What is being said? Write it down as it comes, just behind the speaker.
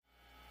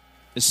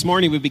This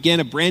morning we began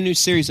a brand new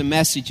series of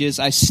messages,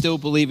 I Still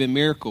Believe in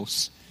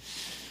Miracles.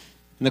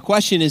 And the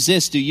question is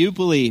this: do you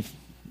believe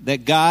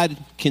that God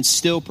can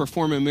still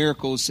perform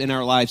miracles in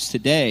our lives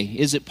today?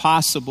 Is it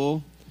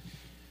possible?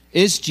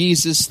 Is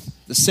Jesus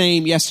the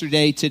same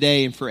yesterday,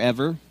 today, and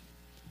forever?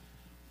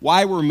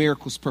 Why were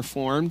miracles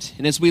performed?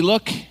 And as we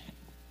look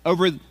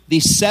over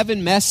these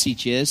 7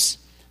 messages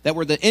that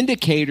were the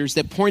indicators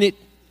that pointed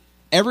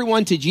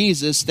everyone to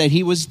Jesus, that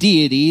he was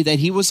deity, that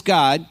he was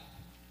God,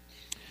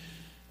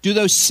 do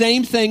those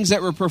same things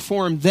that were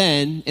performed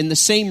then, and the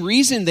same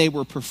reason they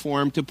were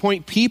performed, to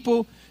point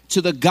people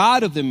to the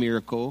God of the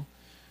miracle,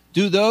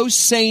 do those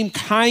same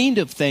kind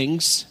of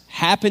things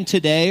happen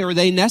today? Or are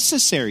they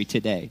necessary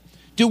today?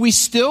 Do we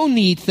still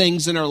need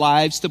things in our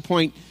lives to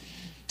point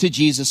to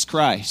Jesus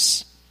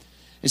Christ?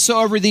 And so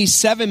over these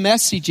 7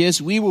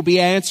 messages, we will be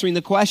answering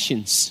the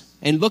questions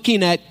and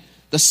looking at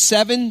the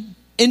 7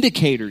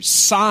 indicators,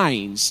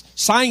 signs,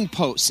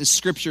 signposts, as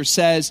Scripture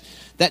says,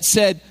 that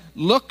said,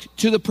 look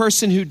to the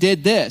person who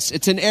did this.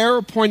 It's an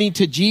arrow pointing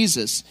to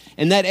Jesus.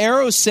 And that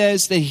arrow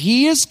says that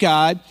he is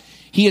God.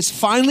 He is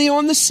finally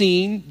on the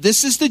scene.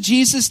 This is the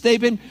Jesus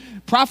they've been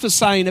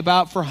prophesying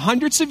about for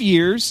hundreds of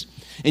years.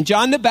 And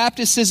John the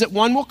Baptist says that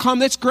one will come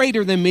that's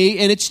greater than me,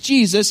 and it's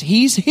Jesus.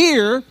 He's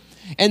here,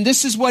 and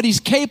this is what he's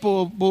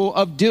capable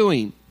of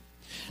doing.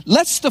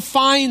 Let's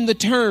define the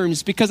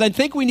terms, because I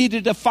think we need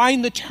to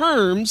define the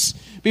terms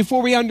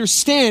before we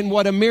understand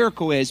what a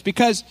miracle is.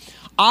 Because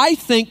I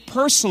think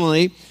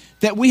personally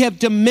that we have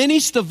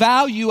diminished the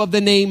value of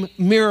the name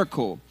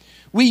miracle.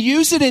 We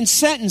use it in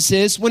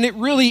sentences when it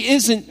really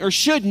isn't or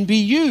shouldn't be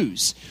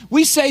used.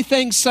 We say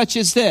things such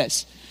as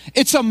this: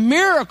 it's a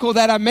miracle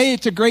that I made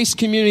it to Grace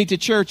Community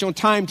Church on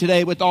time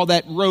today with all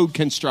that road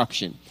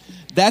construction.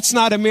 That's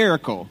not a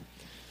miracle.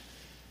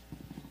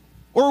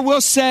 Or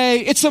we'll say,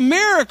 it's a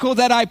miracle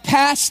that I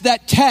passed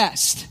that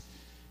test.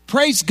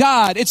 Praise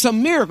God, it's a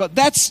miracle.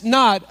 That's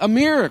not a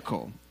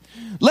miracle.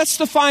 Let's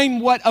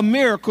define what a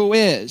miracle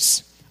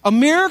is. A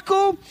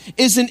miracle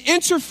is an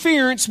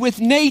interference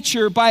with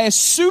nature by a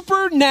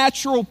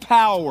supernatural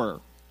power.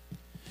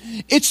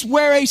 It's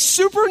where a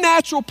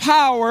supernatural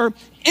power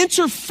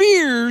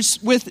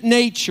interferes with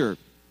nature.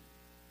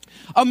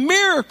 A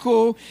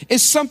miracle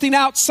is something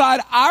outside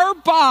our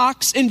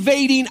box,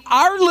 invading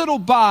our little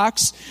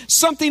box,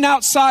 something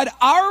outside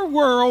our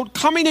world,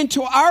 coming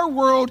into our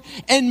world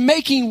and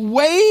making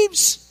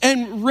waves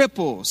and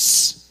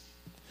ripples.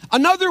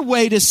 Another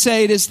way to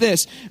say it is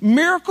this: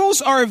 miracles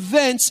are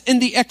events in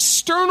the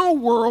external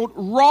world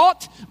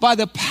wrought by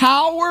the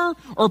power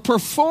or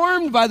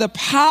performed by the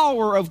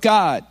power of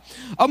God.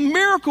 A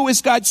miracle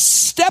is God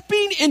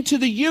stepping into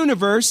the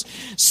universe,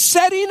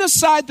 setting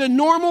aside the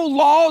normal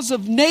laws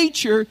of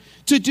nature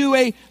to do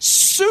a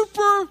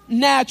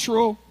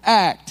supernatural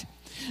act.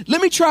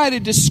 Let me try to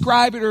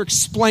describe it or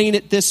explain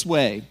it this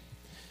way.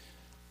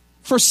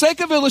 For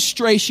sake of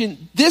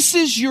illustration, this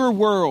is your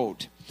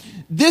world.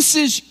 This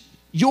is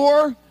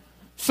your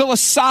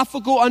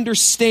philosophical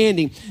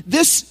understanding.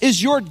 This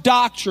is your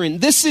doctrine.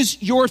 This is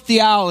your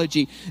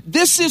theology.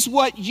 This is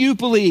what you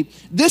believe.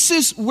 This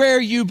is where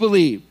you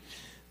believe.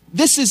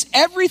 This is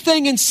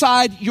everything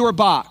inside your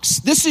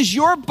box. This is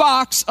your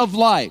box of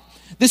life.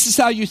 This is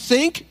how you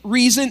think,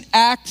 reason,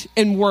 act,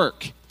 and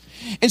work.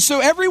 And so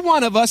every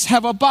one of us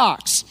have a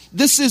box.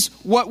 This is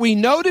what we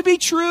know to be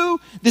true.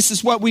 This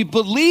is what we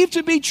believe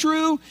to be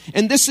true.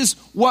 And this is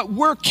what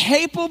we're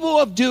capable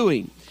of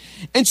doing.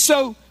 And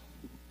so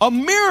a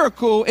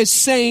miracle is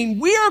saying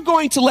we are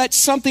going to let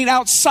something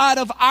outside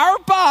of our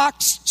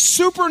box,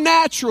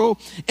 supernatural,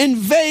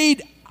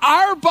 invade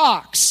our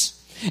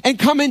box and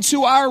come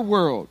into our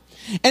world.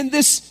 And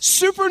this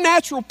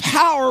supernatural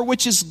power,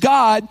 which is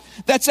God,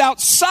 that's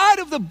outside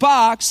of the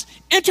box,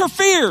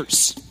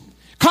 interferes,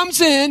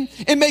 comes in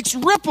and makes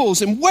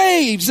ripples and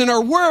waves in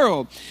our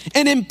world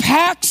and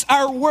impacts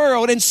our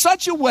world in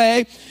such a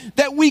way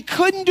that we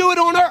couldn't do it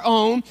on our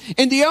own.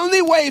 And the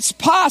only way it's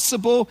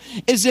possible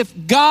is if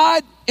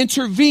God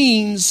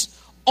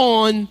intervenes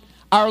on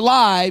our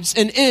lives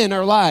and in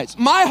our lives.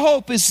 My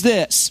hope is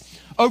this,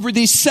 over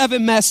these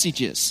 7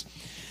 messages,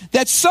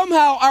 that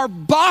somehow our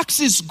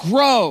boxes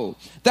grow,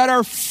 that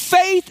our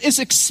faith is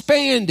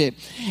expanded.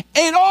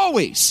 And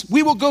always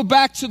we will go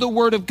back to the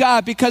Word of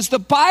God, because the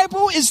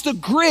Bible is the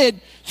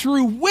grid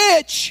through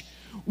which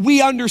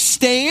we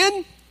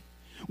understand,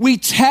 we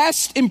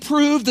test,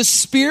 improve the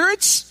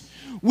spirits,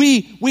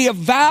 we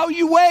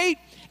evaluate,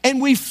 and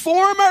we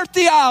form our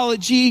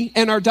theology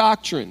and our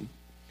doctrine.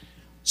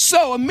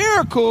 So a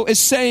miracle is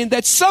saying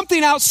that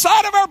something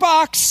outside of our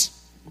box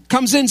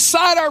comes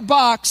inside our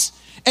box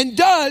and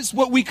does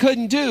what we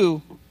couldn't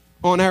do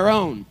on our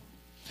own.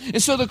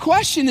 And so the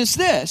question is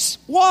this: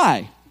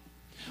 why?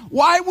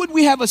 Why would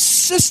we have a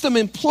system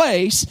in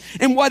place,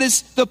 and what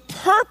is the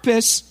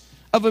purpose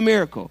of a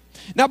miracle?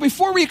 Now,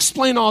 before we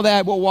explain all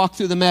that, we'll walk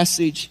through the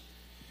message.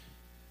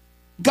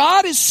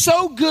 God is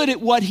so good at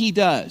what he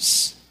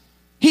does.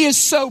 He is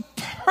so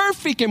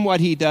perfect in what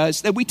he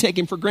does that we take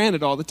him for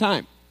granted all the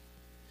time.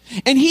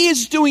 And he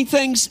is doing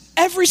things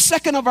every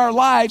second of our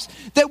lives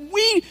that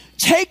we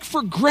take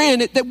for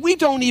granted, that we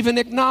don't even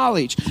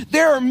acknowledge.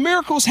 There are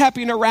miracles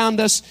happening around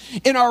us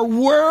in our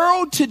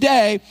world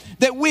today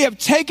that we have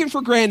taken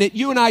for granted,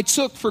 you and I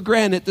took for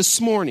granted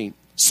this morning,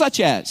 such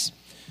as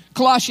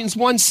Colossians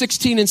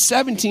 1:16 and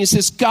 17. It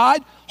says,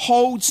 God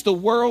holds the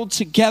world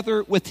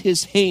together with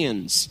his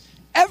hands.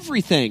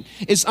 Everything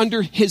is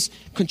under his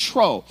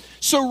control.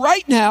 So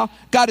right now,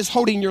 God is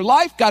holding your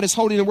life. God is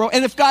holding the world.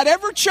 And if God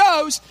ever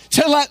chose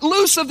to let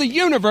loose of the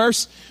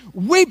universe,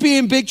 we'd be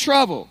in big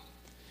trouble.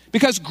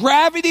 Because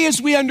gravity,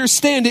 as we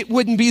understand it,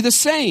 wouldn't be the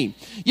same.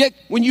 Yet,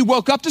 when you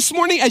woke up this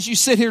morning, as you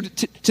sit here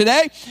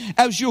today,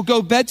 as you'll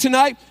go to bed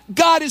tonight,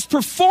 God is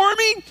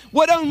performing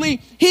what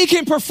only he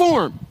can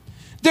perform.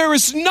 There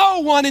is no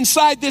one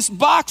inside this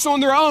box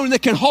on their own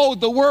that can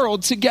hold the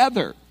world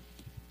together.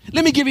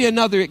 Let me give you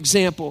another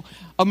example,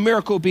 a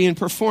miracle being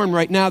performed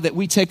right now that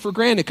we take for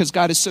granted because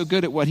God is so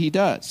good at what he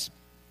does.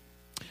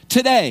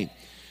 Today,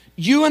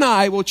 you and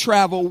I will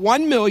travel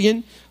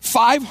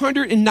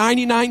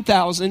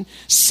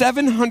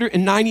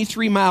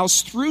 1,599,793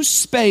 miles through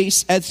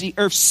space as the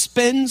earth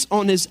spins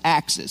on his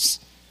axis.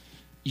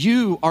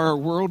 You are a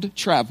world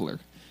traveler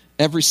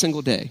every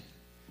single day.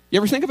 You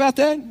ever think about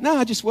that? No,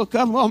 I just woke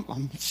up. Well,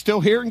 I'm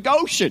still here in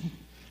Goshen.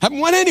 Haven't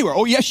went anywhere.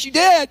 Oh, yes, you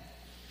did.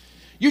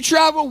 You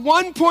travel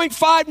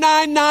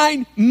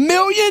 1.599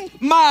 million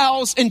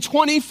miles in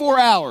 24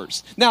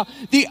 hours. Now,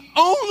 the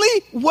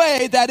only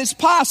way that is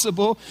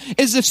possible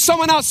is if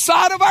someone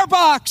outside of our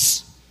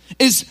box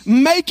is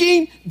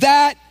making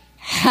that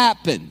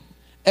happen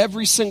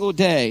every single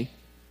day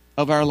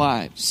of our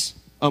lives.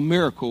 A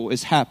miracle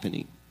is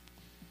happening.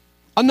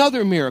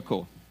 Another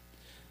miracle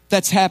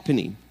that's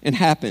happening and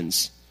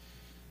happens.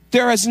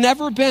 There has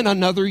never been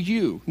another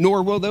you,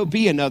 nor will there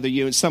be another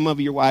you. And some of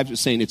your wives are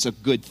saying it's a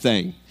good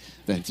thing.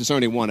 There's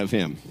only one of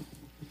him.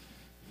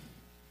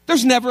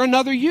 There's never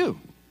another you.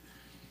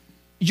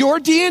 Your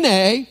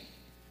DNA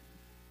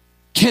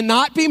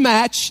cannot be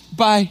matched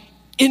by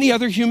any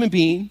other human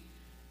being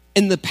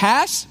in the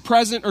past,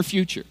 present, or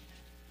future.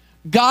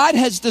 God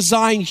has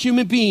designed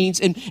human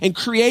beings and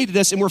created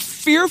us, and we're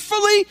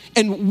fearfully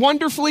and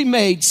wonderfully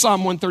made,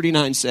 Psalm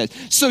 139 says.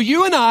 So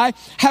you and I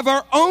have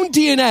our own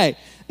DNA.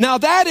 Now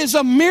that is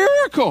a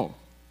miracle.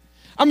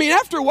 I mean,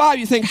 after a while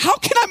you think, how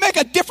can I make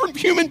a different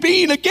human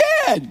being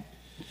again?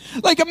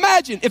 Like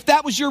imagine if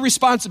that was your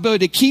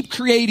responsibility to keep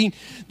creating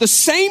the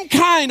same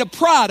kind of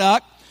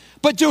product,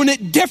 but doing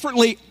it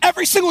differently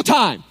every single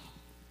time.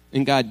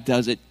 And God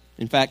does it.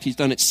 In fact, he's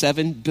done it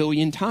 7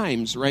 billion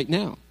times right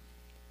now.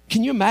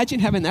 Can you imagine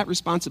having that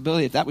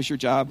responsibility if that was your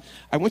job?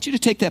 I want you to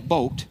take that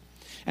bolt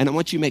and I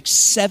want you to make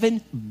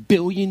 7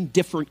 billion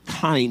different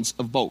kinds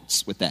of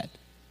bolts with that.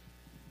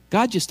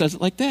 God just does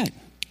it like that.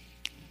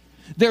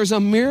 There's a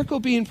miracle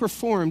being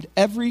performed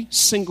every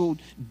single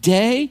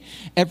day,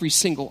 every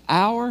single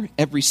hour,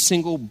 every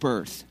single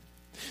birth.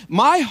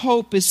 My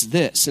hope is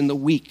this in the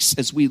weeks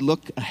as we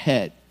look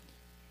ahead.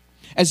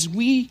 As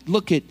we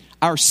look at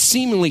our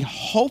seemingly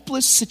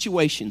hopeless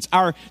situations,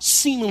 our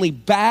seemingly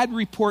bad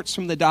reports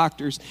from the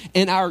doctors,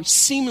 and our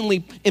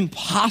seemingly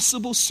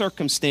impossible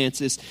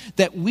circumstances,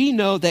 that we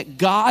know that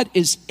God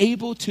is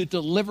able to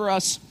deliver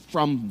us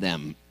from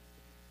them.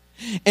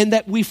 And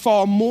that we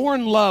fall more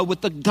in love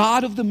with the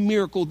God of the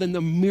miracle than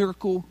the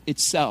miracle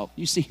itself.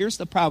 You see, here's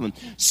the problem.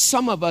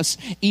 Some of us,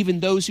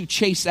 even those who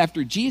chase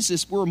after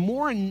Jesus, were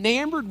more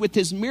enamored with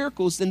his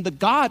miracles than the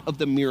God of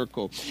the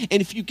miracle. And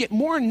if you get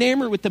more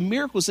enamored with the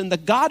miracles than the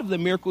God of the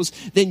miracles,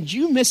 then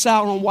you miss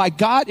out on why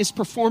God is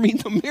performing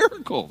the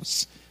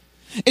miracles.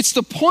 It's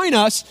to point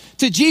us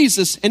to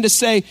Jesus and to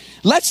say,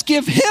 let's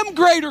give him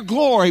greater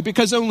glory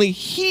because only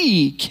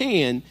he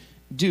can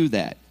do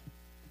that.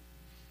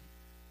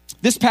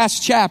 This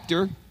past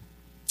chapter,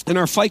 in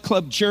our Fight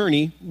Club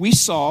journey, we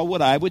saw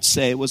what I would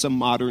say was a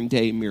modern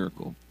day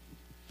miracle.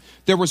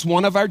 There was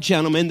one of our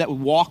gentlemen that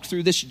walked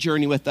through this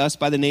journey with us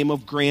by the name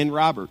of Grand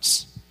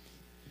Roberts.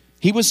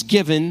 He was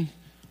given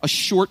a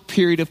short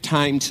period of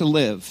time to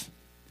live.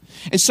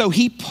 And so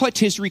he put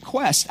his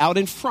request out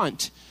in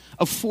front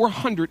of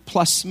 400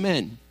 plus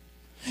men.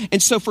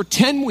 And so for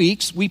 10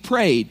 weeks, we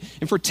prayed.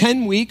 And for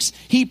 10 weeks,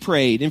 he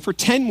prayed. And for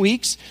 10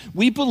 weeks,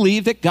 we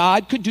believed that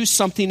God could do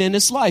something in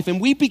his life. And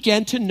we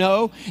began to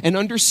know and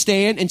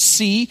understand and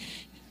see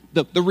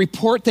the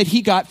report that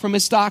he got from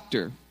his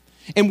doctor.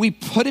 And we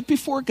put it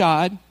before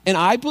God. And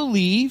I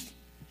believe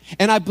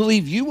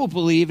you will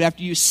believe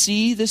after you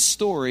see this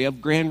story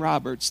of Grand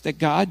Roberts that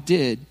God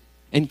did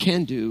and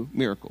can do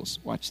miracles.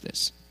 Watch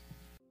this.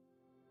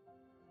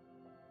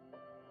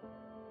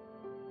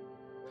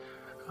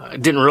 I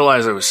didn't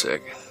realize I was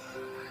sick.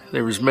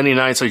 There was many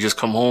nights I just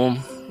come home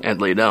and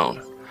lay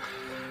down.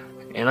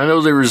 And I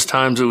know there was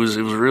times it was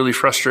really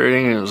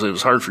frustrating, and it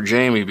was hard for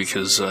Jamie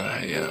because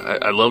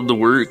I loved the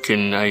work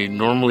and I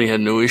normally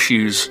had no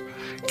issues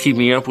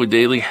keeping up with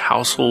daily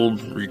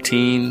household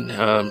routine,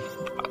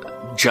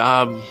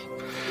 job,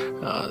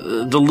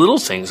 the little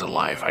things in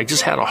life. I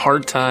just had a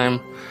hard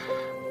time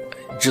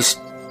just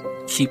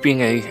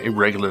keeping a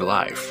regular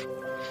life.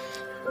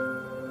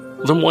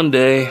 Then one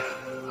day,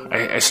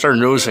 I started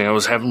noticing I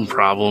was having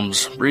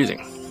problems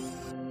breathing.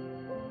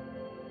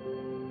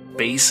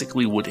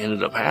 Basically, what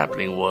ended up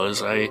happening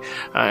was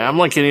I'm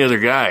like any other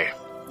guy.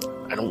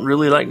 I don't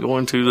really like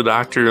going to the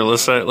doctor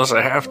unless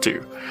I have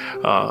to.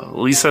 At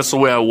least that's the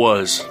way I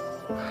was.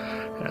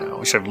 And I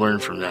wish I'd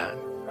learned from that.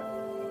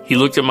 He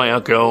looked at my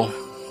echo,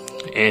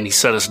 and he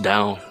set us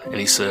down, and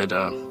he said,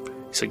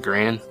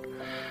 Gran,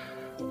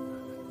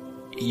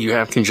 you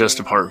have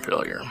congestive heart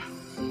failure.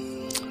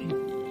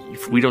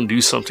 If we don't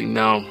do something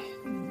now,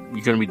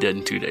 you're going to be dead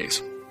in 2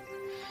 days.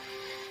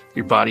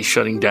 Your body's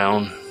shutting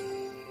down.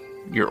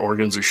 Your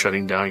organs are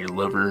shutting down, your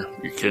liver,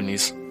 your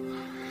kidneys.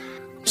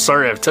 I'm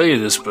sorry I have to tell you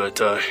this,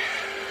 but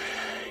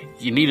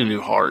you need a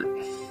new heart.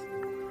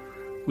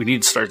 We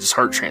need to start this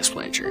heart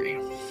transplant journey.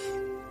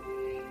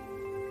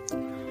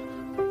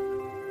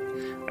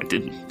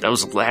 That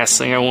was the last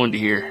thing I wanted to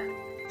hear,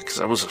 because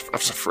I was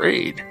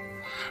afraid.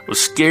 I was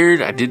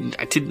scared. I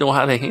didn't know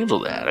how to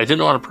handle that. I didn't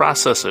know how to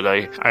process it.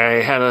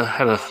 I had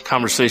a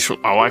conversation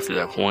with my wife at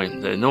that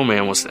point that no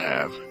man wants to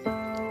have.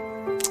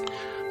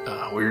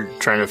 We were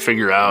trying to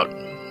figure out,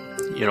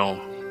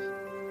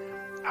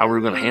 how we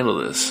were going to handle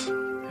this.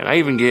 And I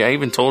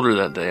even told her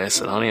that day, I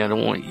said, honey, I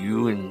don't want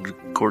you and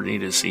Courtney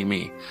to see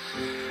me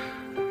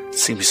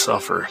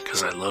suffer,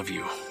 because I love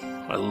you.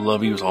 I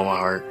love you with all my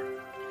heart.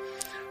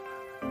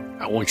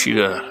 I want you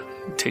to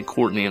take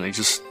Courtney, and I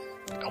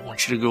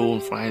want you to go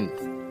and find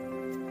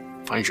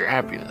your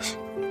happiness.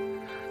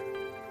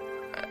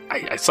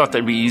 I thought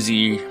that'd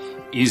be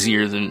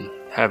easier than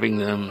having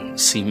them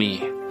see me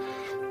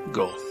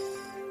go.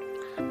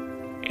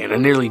 And I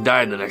nearly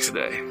died the next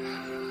day.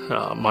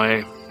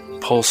 My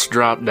pulse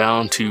dropped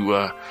down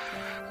to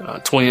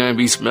 29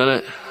 beats a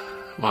minute.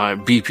 My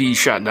BP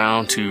shot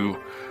down to,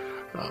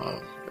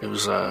 it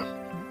was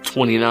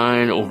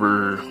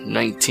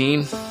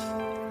 29/19.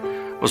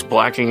 I was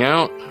blacking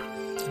out.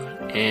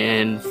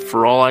 And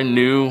for all I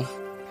knew,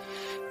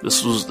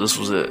 this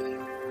was it.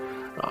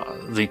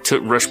 They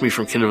rushed me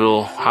from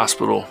Kendallville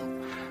Hospital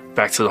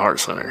back to the Heart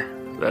Center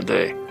that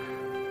day.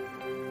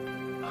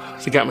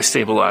 They got me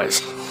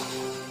stabilized.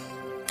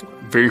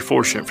 Very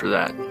fortunate for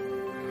that.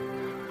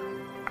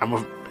 I'm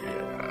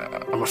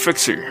a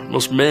fixer.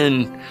 Most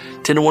men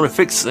tend to want to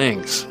fix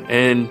things,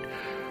 and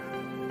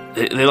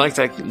they like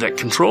that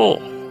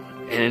control.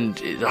 And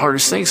the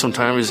hardest thing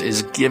sometimes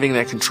is giving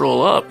that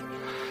control up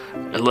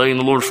and letting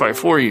the Lord fight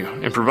for you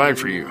and provide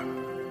for you.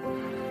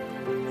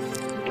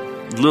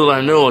 Little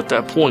I know, at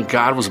that point,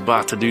 God was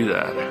about to do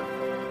that.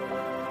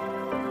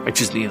 I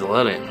just needed to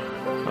let Him.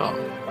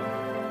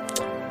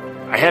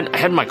 I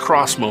had my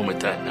cross moment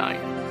that night.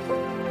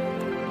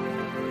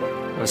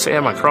 When I say I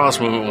had my cross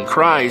moment, when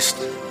Christ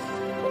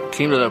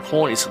came to that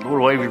point, He said,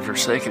 Lord, why have you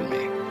forsaken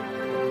me?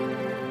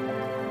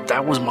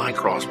 That was my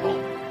cross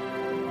moment.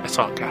 I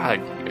thought,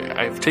 God,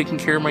 I've taken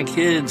care of my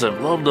kids.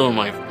 I've loved them.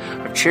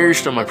 I've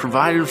cherished them. I've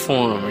provided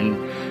for them.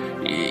 And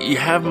you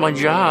have my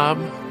job.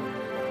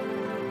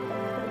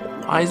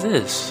 Why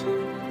this?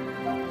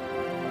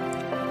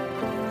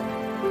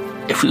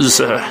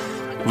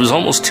 It was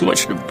almost too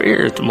much to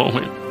bear at the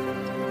moment.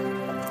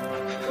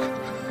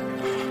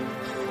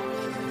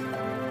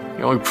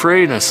 I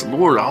prayed and I said,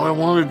 Lord, all I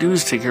want to do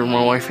is take care of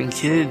my wife and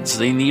kids.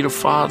 They need a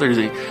father.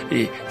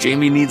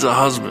 Jamie needs a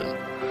husband.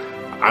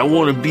 I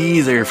want to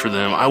be there for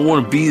them. I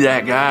want to be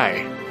that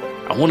guy.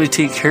 I want to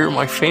take care of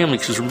my family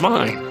because they're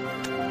mine.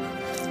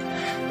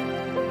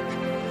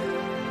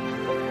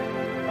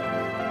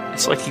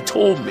 It's like He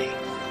told me.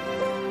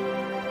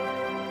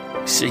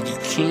 He said, you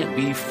can't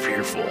be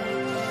fearful.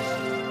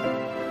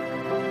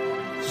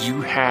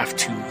 You have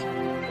to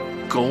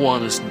go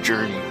on this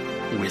journey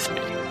with me.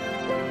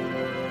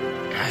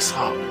 And I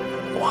thought,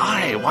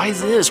 why? Why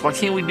this? Why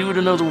can't we do it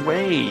another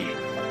way?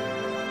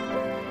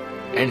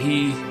 And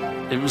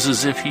it was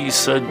as if He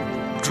said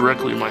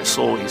directly in my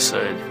soul, He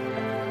said,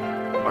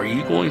 are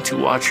you going to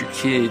watch your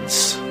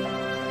kids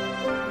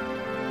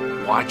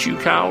watch you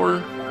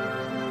cower?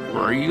 Or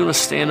are you going to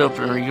stand up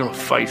and are you going to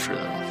fight for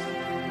them?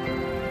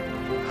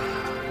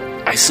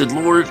 I said,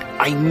 Lord,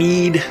 I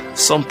need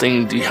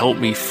something to help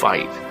me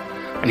fight.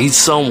 I need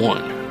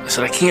someone. I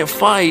said, I can't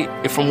fight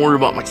if I'm worried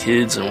about my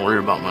kids and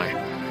worried about my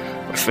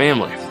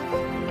family.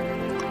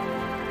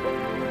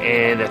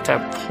 And at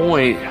that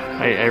point,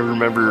 I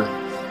remember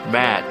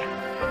Matt,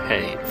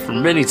 for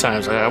many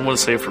times, I want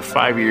to say for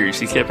 5 years,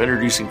 he kept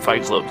introducing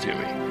Fight Club to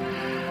me.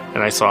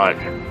 And I thought,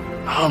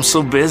 oh, I'm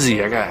so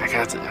busy. I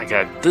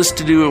got this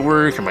to do at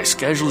work, and my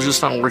schedule's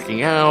just not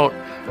working out.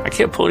 I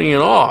kept putting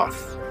it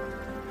off.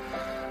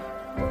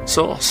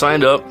 So I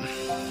signed up,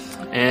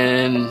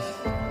 and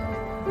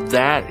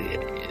that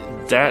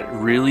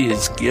really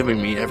has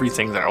given me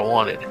everything that I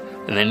wanted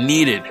and I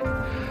needed.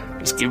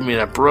 It's given me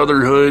that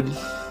brotherhood.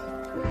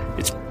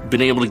 It's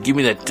been able to give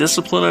me that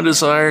discipline I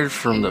desired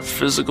from the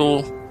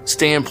physical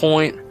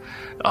standpoint.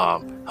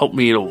 Helped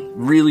me to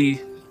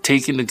really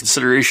take into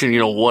consideration,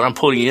 what I'm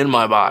putting in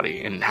my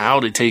body and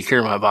how to take care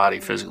of my body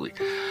physically.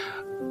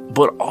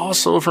 But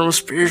also from a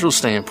spiritual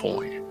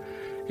standpoint,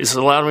 it's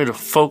allowed me to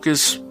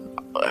focus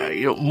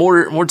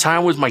more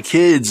time with my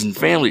kids and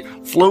family,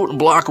 floating a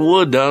block of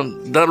wood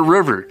down a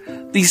river.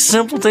 These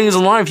simple things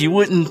in life you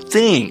wouldn't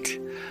think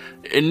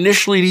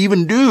initially to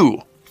even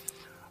do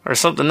are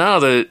something now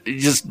that it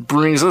just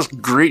brings us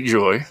great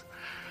joy.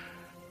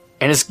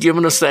 And it's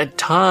given us that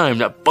time,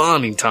 that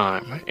bonding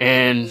time.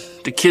 And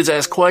the kids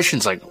ask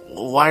questions like,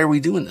 well, why are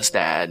we doing this,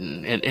 Dad?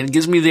 And it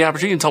gives me the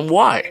opportunity to tell them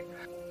why.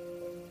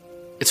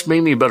 It's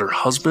made me a better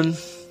husband.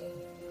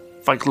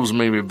 Fight Club's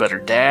made me a better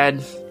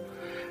dad.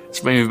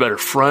 It's made me a better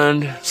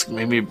friend. It's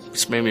made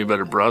me a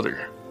better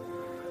brother.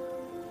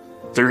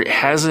 There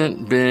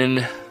hasn't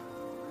been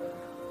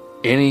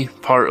any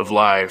part of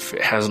life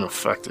it hasn't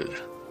affected.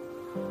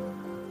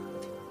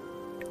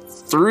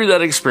 Through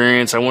that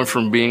experience, I went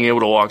from being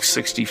able to walk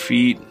 60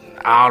 feet,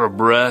 out of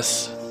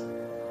breath,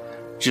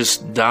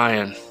 just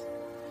dying,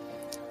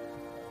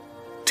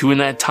 to in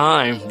that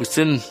time,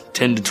 within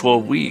 10 to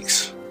 12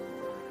 weeks,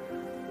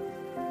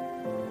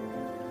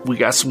 we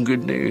got some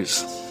good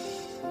news.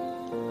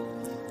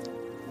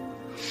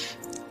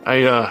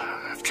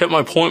 I've kept my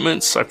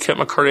appointments. I've kept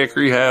my cardiac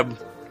rehab.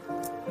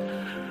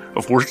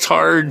 I've worked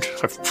hard.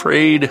 I've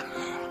prayed.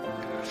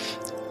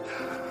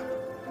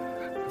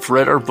 I've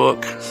read our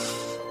book.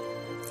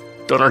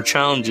 Done our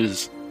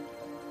challenges.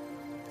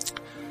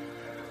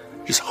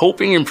 Just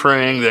hoping and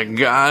praying that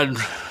God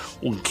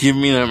will give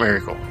me that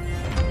miracle.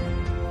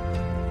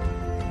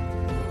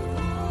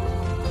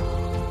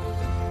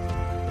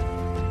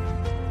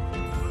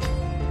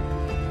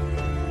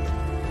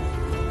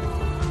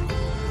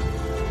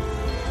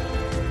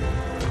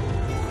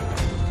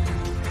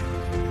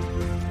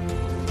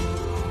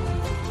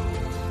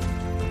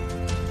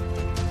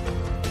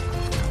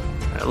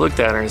 I looked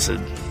at her and said,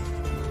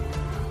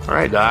 all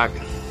right, Doc,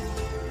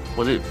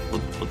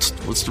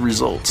 what's the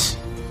results?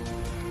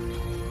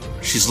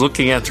 She's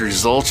looking at the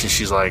results and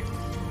she's like,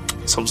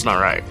 something's not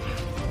right.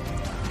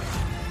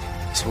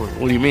 So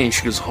what do you mean?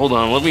 She goes, hold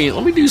on, let me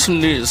do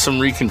some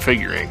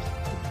reconfiguring.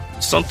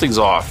 Something's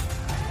off.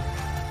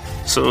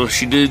 So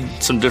she did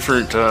some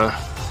different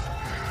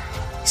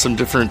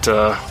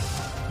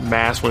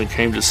math when it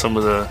came to some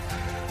of the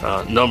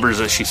numbers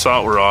that she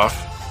thought were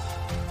off.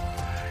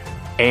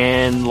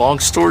 And long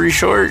story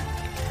short,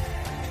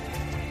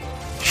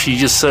 she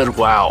just said,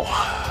 wow,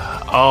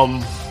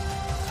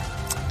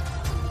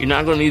 you're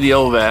not going to need the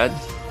LVAD.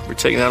 We're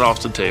taking that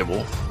off the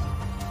table.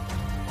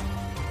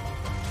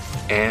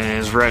 And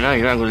as of right now,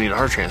 you're not going to need a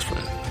heart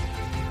transplant.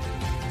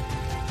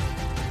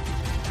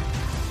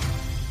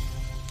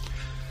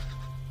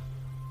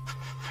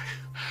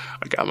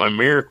 I got my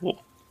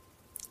miracle.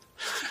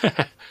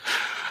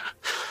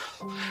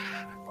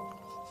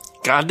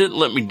 God didn't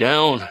let me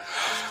down.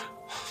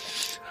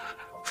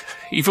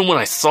 Even when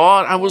I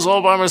thought I was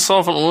all by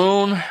myself and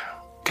alone,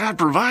 God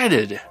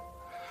provided.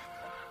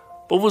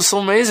 But what's so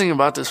amazing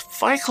about this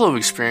Fight Club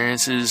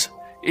experience is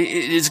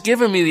it's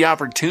given me the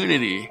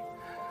opportunity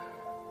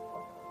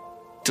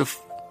to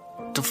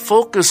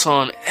focus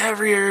on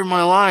every area of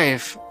my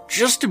life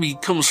just to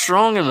become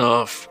strong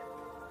enough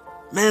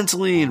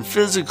mentally and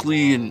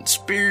physically and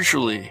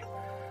spiritually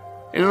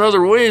and in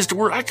other ways to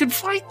where I could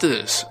fight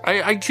this.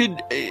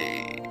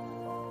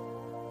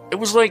 It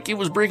was like it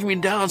was breaking me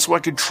down so I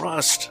could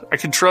trust. I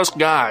could trust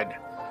God.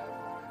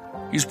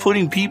 He's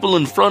putting people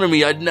in front of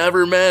me I'd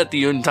never met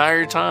the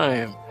entire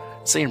time,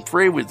 saying,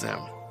 pray with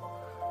them.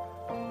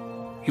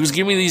 He was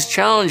giving me these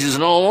challenges,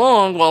 and all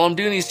along, while I'm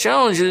doing these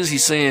challenges,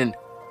 he's saying,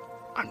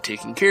 I'm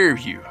taking care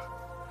of you.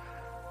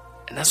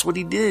 And that's what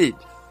he did.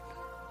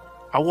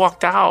 I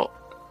walked out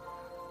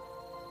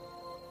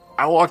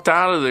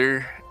of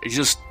there, it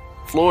just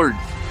floored.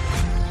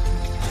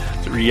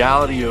 The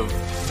reality of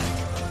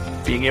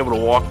being able to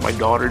walk my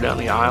daughter down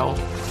the aisle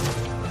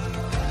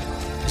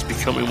is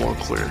becoming more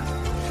clear.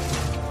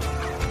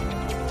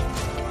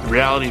 The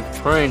reality of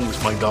praying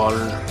with my daughter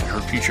and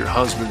her future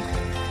husband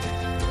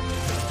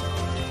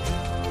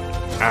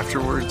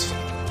afterwards,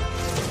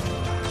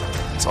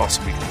 it's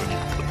also becoming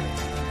more clear.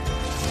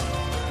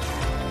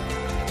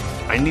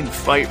 I need to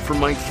fight for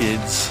my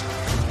kids,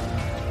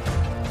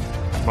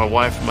 my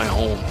wife, and my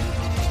home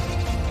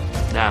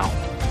now,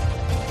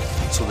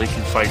 so they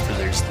can fight for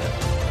theirs then.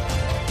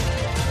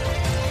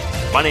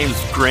 My name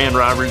is Grant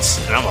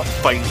Roberts, and I'm a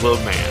Fight Club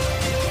man.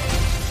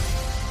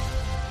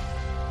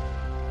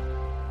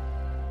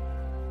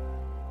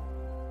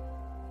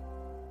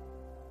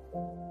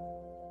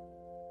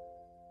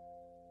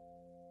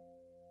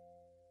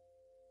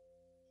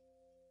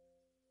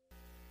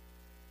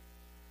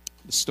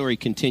 The story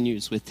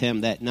continues with him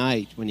that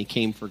night when he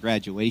came for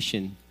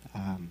graduation.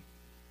 One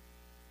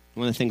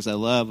of the things I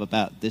love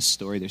about this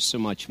story, there's so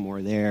much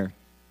more there,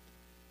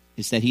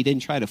 is that he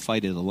didn't try to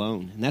fight it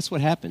alone. And that's what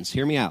happens.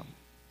 Hear me out.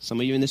 Some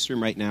of you in this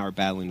room right now are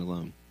battling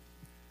alone.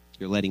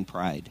 You're letting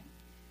pride.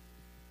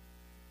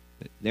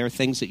 But there are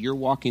things that you're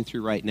walking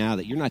through right now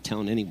that you're not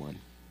telling anyone.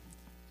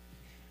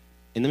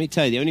 And let me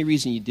tell you, the only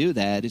reason you do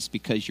that is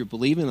because you're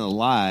believing a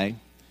lie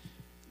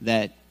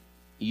that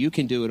you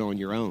can do it on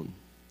your own.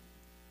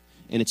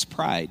 And it's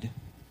pride.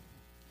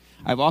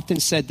 I've often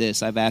said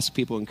this. I've asked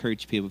people,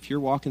 encouraged people, if you're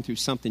walking through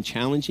something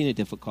challenging and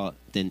difficult,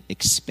 then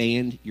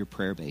expand your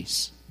prayer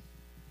base.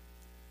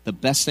 The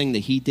best thing that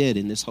he did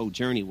in this whole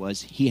journey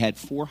was he had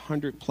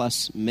 400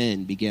 plus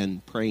men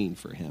begin praying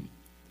for him.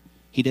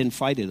 He didn't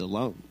fight it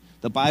alone.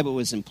 The Bible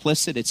is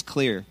implicit. It's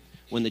clear.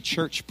 When the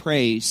church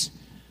prays,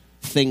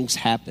 things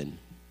happen.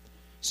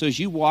 So as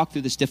you walk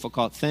through this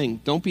difficult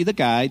thing, don't be the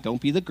guy,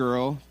 don't be the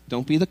girl,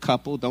 don't be the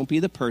couple, don't be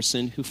the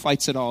person who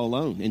fights it all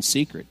alone in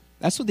secret.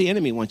 That's what the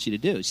enemy wants you to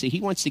do. See,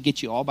 he wants to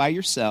get you all by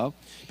yourself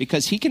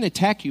because he can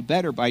attack you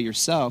better by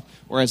yourself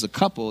or as a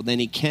couple than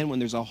he can when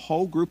there's a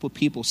whole group of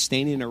people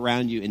standing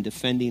around you and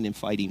defending and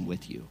fighting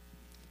with you.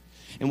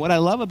 And what I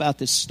love about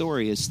this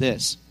story is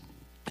this.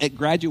 At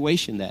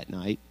graduation that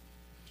night,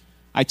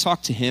 I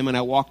talked to him and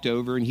I walked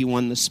over and he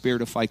won the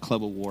Spirit of Fight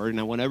Club award. And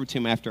I went over to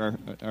him after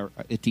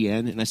at the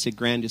end and I said,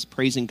 Grand, just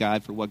praising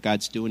God for what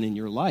God's doing in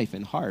your life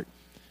and heart,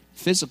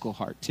 physical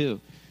heart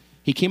too.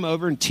 He came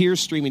over and tears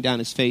streaming down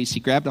his face. He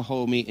grabbed a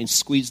hold of me and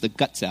squeezed the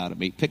guts out of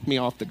me, picked me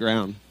off the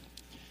ground.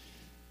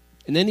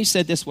 And then he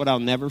said this, what I'll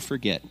never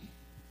forget.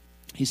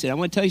 He said, I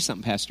want to tell you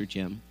something, Pastor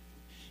Jim.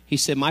 He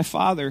said, my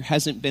father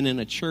hasn't been in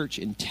a church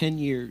in 10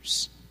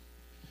 years.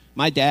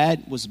 My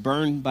dad was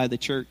burned by the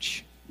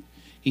church.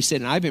 He said,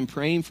 and I've been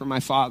praying for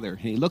my father. And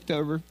he looked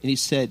over and he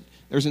said,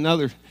 there's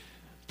another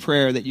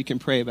prayer that you can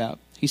pray about.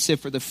 He said,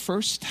 for the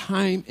first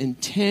time in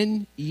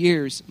 10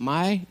 years,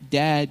 my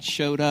dad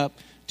showed up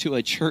to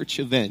a church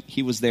event.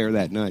 He was there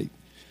that night.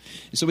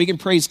 And so we can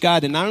praise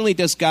God. And not only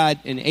does God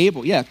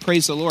enable,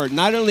 praise the Lord.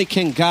 Not only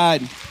can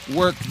God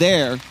work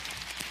there,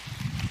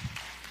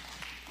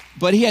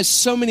 but he has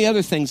so many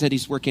other things that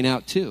he's working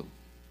out too.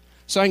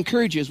 So I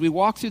encourage you, as we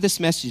walk through this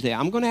message today,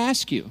 I'm going to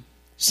ask you,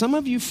 some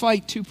of you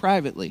fight too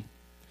privately,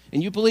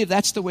 and you believe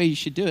that's the way you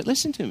should do it.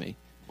 Listen to me.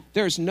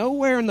 There's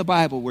nowhere in the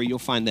Bible where you'll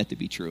find that to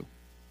be true.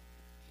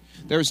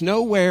 There's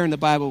nowhere in the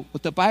Bible.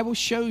 What the Bible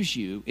shows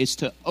you is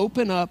to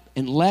open up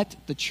and let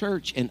the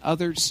church and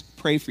others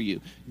pray for you.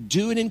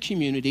 Do it in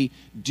community.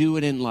 Do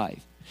it in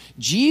life.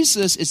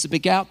 Jesus is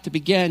about to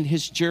begin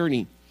his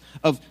journey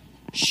of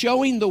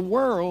showing the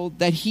world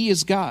that he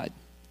is God.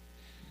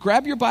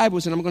 Grab your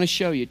Bibles and I'm going to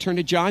show you. Turn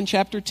to John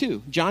chapter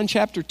 2. John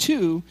chapter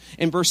 2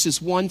 and verses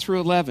 1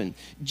 through 11.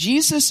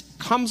 Jesus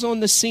comes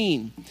on the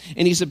scene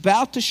and he's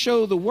about to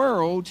show the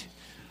world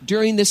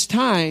during this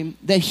time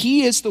that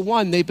he is the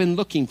one they've been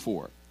looking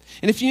for.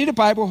 And if you need a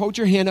Bible, hold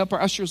your hand up.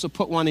 Our ushers will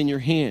put one in your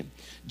hand.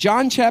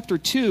 John chapter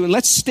 2, and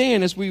let's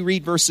stand as we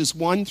read verses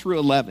 1 through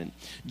 11.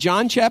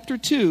 John chapter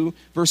 2,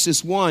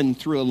 verses 1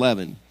 through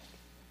 11.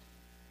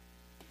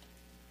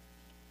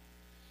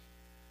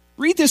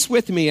 Read this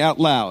with me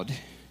out loud.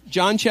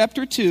 John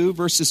chapter 2,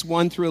 verses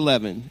 1 through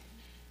 11.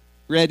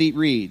 Ready,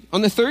 read. On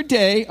the third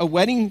day, a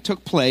wedding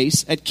took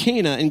place at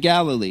Cana in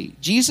Galilee.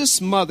 Jesus'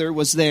 mother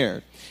was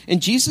there. And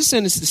Jesus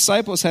and his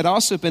disciples had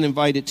also been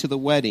invited to the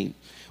wedding.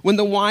 When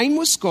the wine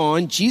was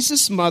gone,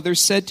 Jesus' mother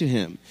said to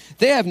him,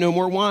 they have no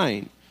more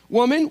wine.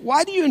 Woman,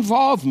 why do you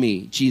involve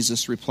me?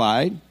 Jesus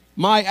replied,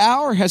 my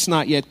hour has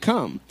not yet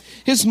come.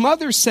 His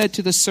mother said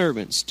to the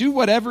servants, do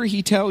whatever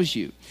he tells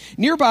you.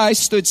 Nearby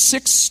stood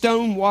 6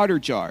 stone water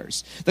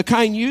jars, the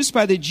kind used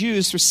by the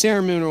Jews for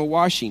ceremonial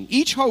washing,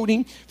 each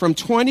holding from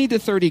 20 to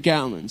 30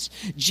 gallons.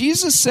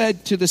 Jesus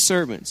said to the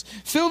servants,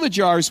 fill the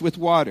jars with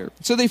water.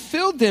 So they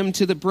filled them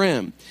to the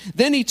brim.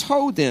 Then he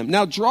told them,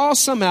 now draw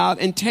some out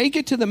and take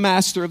it to the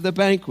master of the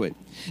banquet.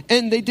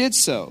 And they did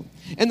so.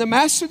 And the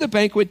master of the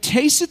banquet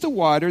tasted the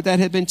water that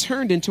had been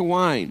turned into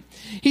wine.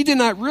 He did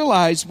not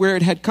realize where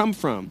it had come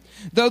from,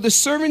 though the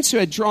servants who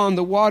had drawn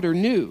the water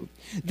knew.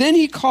 Then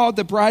he called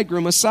the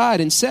bridegroom aside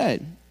and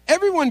said,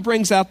 everyone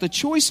brings out the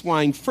choice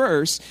wine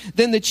first,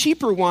 then the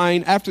cheaper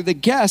wine after the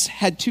guests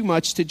had too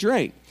much to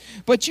drink.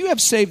 But you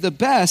have saved the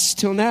best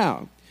till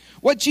now.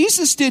 What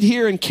Jesus did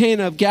here in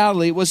Cana of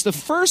Galilee was the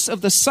first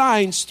of the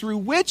signs through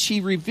which he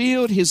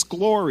revealed his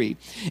glory,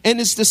 and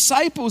his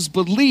disciples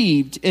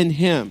believed in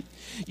him.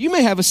 You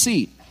may have a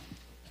seat.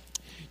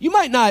 You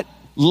might not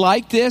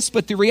like this,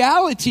 but the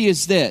reality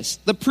is this.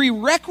 The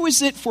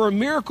prerequisite for a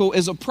miracle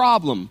is a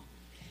problem.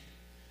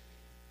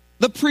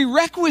 The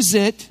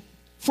prerequisite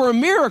for a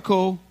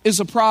miracle is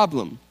a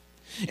problem.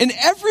 And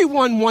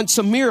everyone wants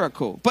a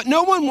miracle, but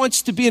no one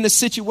wants to be in a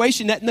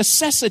situation that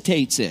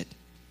necessitates it.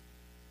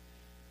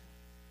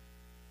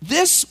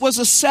 This was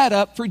a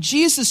setup for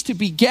Jesus to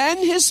begin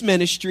his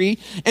ministry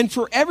and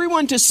for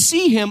everyone to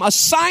see him, a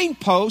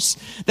signpost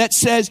that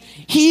says,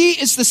 he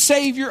is the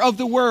Savior of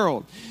the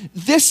world.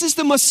 This is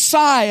the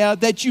Messiah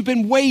that you've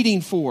been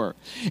waiting for.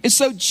 And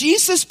so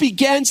Jesus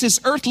begins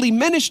his earthly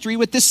ministry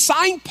with this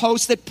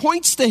signpost that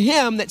points to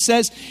him that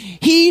says,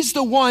 he's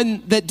the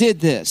one that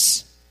did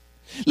this.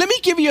 Let me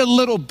give you a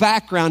little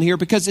background here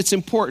because it's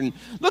important.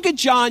 Look at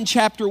John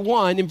chapter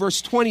 1 in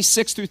verse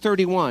 26 through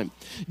 31.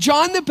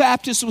 John the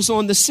Baptist was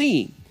on the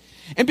scene.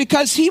 And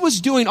because he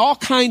was doing all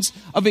kinds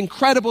of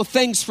incredible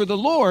things for the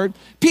Lord,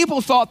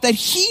 people thought that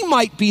he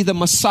might be the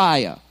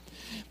Messiah.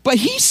 But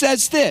he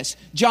says this,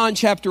 John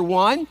chapter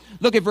 1,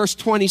 Look at verse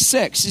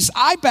 26. It says,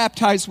 I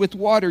baptize with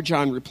water,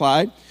 John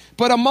replied,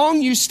 but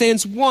among you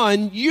stands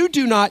one you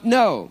do not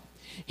know.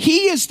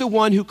 He is the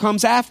one who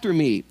comes after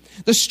me,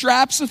 the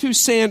straps of whose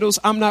sandals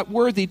I'm not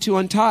worthy to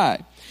untie.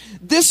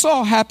 This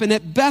all happened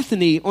at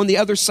Bethany on the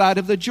other side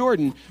of the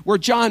Jordan, where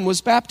John was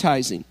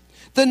baptizing.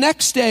 The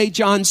next day,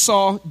 John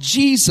saw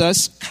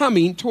Jesus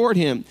coming toward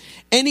him.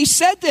 And he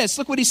said this,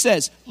 look what he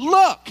says,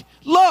 look,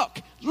 look,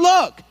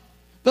 look,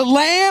 the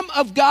Lamb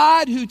of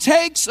God who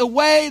takes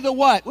away the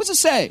what? What's it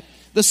say?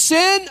 The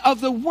sin of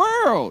the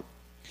world.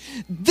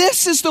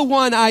 This is the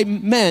one I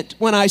meant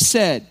when I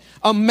said,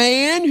 a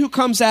man who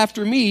comes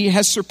after me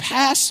has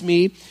surpassed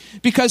me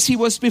because he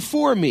was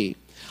before me.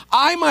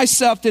 I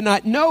myself did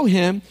not know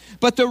him,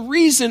 but the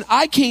reason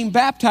I came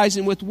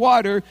baptizing with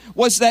water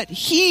was that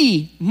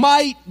he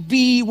might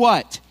be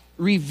what?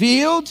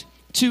 Revealed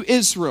to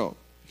Israel.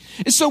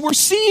 And so we're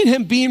seeing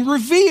him being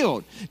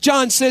revealed.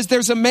 John says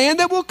there's a man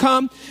that will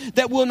come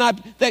that will not,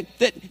 that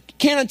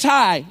can't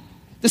untie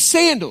the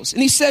sandals.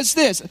 And he says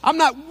this, I'm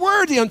not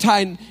worthy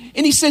untying.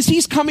 And he says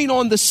he's coming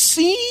on the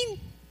scene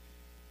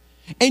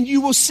and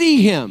you will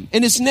see him.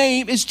 And his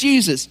name is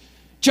Jesus.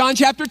 John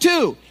chapter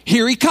 2,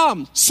 here he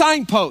comes,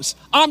 signpost.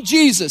 I'm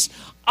Jesus.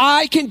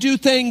 I can do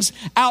things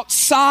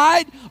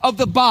outside of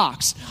the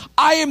box.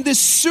 I am this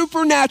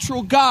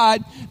supernatural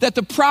God that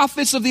the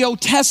prophets of the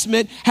Old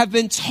Testament have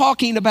been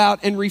talking about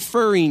and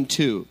referring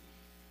to.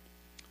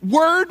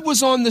 Word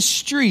was on the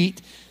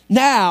street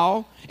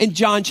now in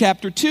John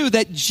chapter 2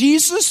 that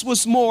Jesus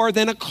was more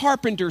than a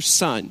carpenter's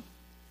son.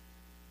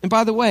 And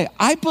by the way,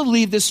 I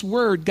believe this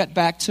word got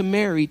back to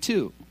Mary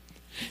too.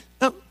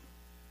 Now,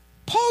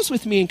 pause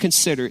with me and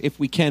consider, if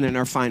we can, in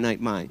our finite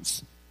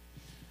minds.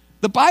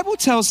 The Bible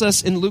tells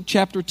us in Luke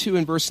chapter 2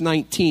 and verse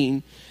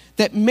 19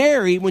 that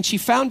Mary, when she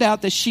found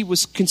out that she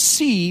was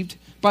conceived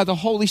by the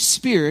Holy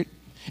Spirit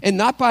and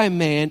not by a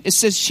man, it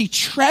says she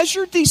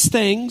treasured these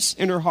things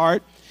in her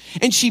heart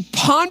and she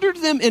pondered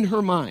them in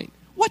her mind.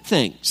 What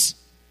things?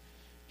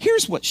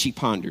 Here's what she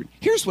pondered.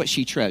 Here's what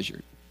she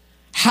treasured.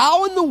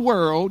 How in the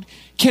world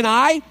can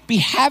I be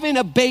having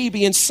a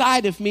baby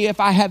inside of me if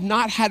I have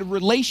not had a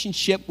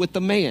relationship with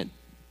the man?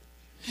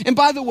 And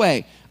by the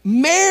way,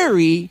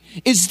 Mary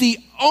is the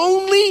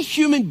only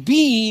human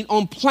being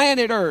on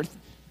planet Earth,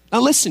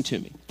 now listen to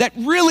me, that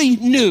really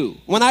knew.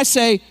 When I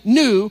say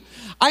knew,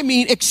 I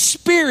mean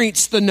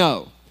experienced the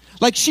know.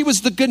 Like she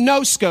was the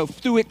gnosko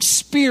through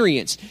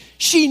experience.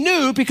 She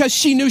knew because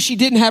she knew she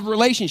didn't have a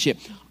relationship.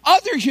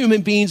 Other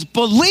human beings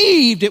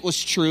believed it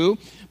was true,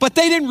 but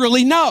they didn't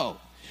really know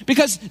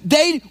because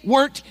they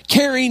weren't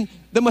carrying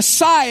the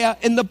Messiah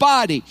in the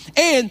body.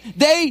 And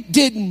they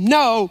didn't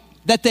know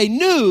that they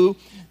knew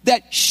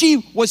that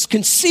she was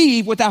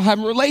conceived without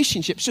having a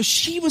relationship. So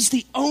she was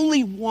the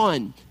only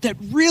one that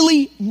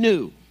really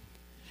knew.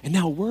 And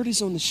now word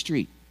is on the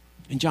street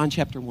in John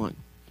chapter 1.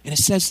 And it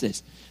says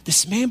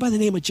this man by the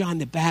name of John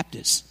the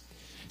Baptist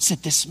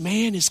said, this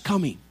man is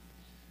coming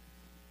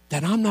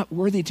that I'm not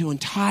worthy to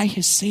untie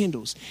his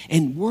sandals.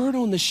 And word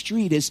on the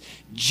street is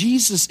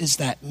Jesus is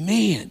that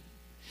man.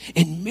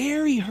 And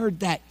Mary heard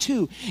that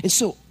too. And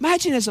so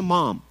imagine as a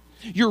mom,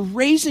 you're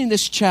raising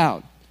this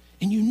child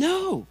and you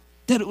know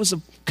that it was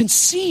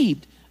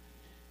conceived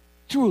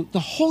through the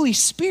Holy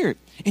Spirit.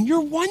 And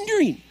you're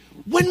wondering,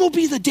 when will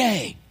be the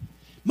day?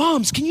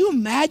 Moms, can you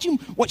imagine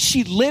what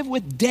she lived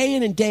with day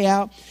in and day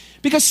out?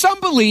 Because some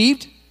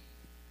believed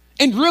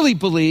and really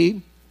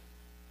believed,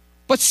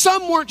 but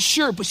some weren't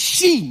sure. But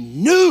she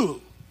knew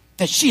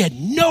that she had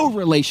no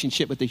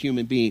relationship with a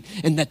human being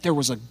and that there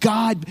was a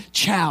God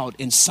child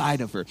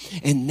inside of her.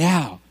 And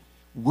now,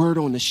 word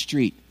on the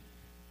street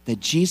that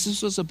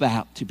Jesus was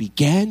about to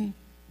begin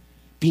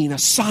being a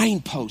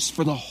signpost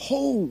for the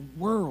whole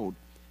world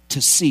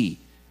to see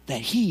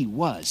that he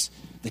was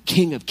the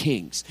King of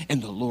Kings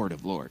and the Lord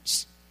of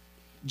Lords.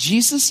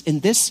 Jesus in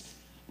this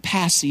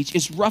passage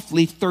is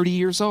roughly 30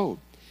 years old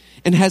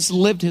and has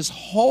lived his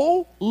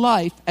whole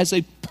life as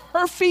a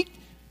perfect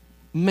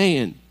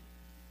man.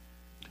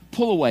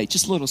 Pull away,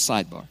 just a little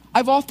sidebar.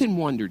 I've often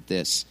wondered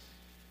this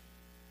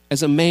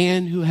as a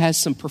man who has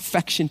some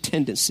perfection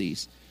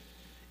tendencies.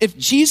 If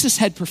Jesus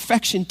had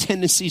perfection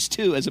tendencies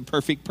too as a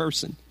perfect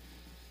person,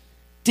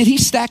 did he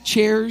stack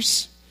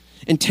chairs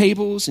and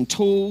tables and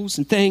tools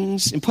and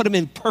things and put them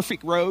in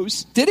perfect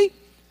rows? Did he?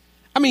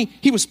 I mean,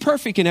 he was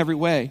perfect in every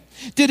way.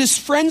 Did his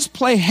friends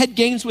play head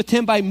games with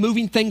him by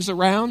moving things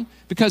around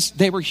because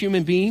they were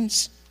human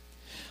beings?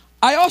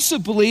 I also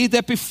believe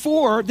that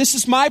before, this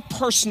is my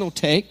personal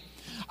take,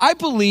 I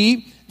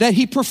believe that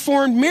he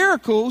performed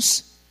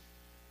miracles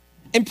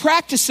and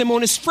practiced them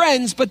on his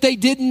friends, but they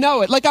didn't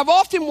know it. Like I've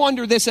often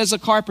wondered this as a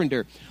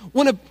carpenter.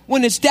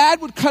 When his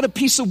dad would cut a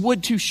piece of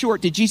wood too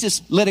short, did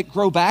Jesus let it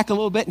grow back a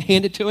little bit and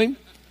hand it to him?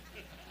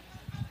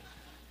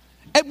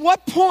 At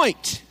what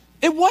point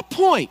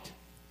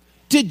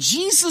did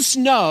Jesus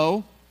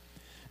know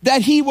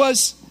that he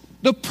was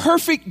the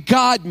perfect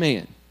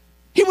God-man?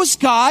 He was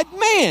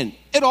God-man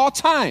at all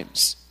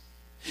times.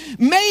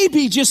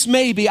 Maybe, just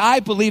maybe,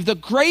 I believe the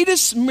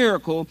greatest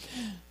miracle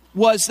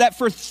was that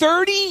for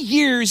 30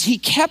 years, he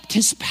kept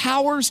his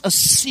powers a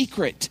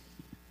secret.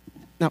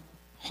 Now,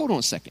 hold on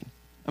a second.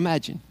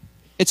 Imagine.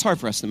 It's hard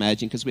for us to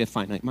imagine because we have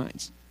finite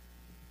minds.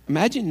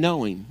 Imagine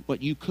knowing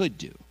what you could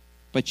do,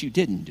 but you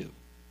didn't do.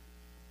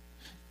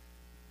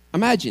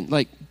 Imagine,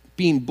 like,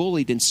 being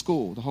bullied in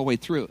school the whole way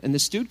through, and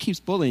this dude keeps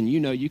bullying,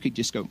 you could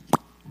just go,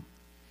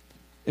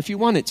 if you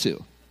wanted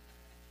to.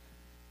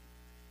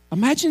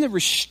 Imagine the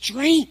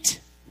restraint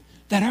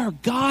that our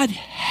God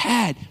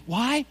had.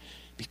 Why?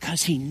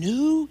 Because he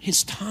knew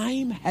his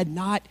time had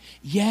not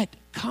yet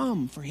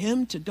come for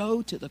him to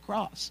go to the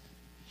cross.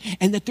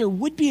 And that there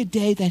would be a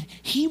day that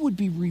he would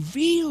be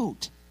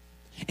revealed.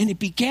 And it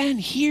began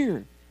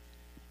here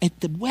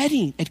at the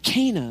wedding at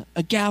Cana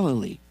of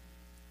Galilee.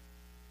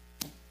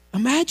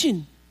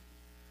 Imagine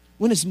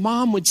when his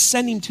mom would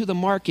send him to the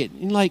market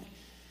and I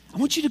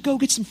want you to go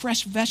get some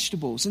fresh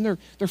vegetables. And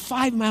they're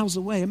 5 miles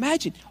away.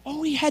 Imagine,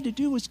 all he had to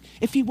do was,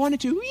 if he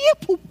wanted to,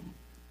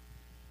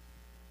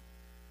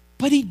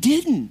 but he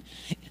didn't.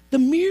 The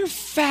mere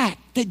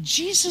fact that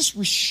Jesus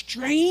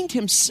restrained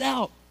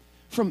himself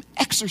from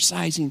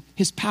exercising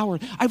his power.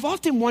 I've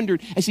often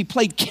wondered, as he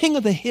played King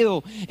of the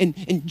Hill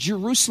in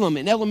Jerusalem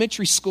in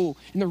elementary school,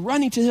 and they're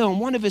running to the hill, and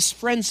one of his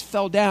friends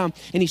fell down,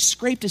 and he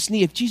scraped his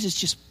knee. If Jesus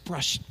just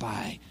brushed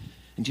by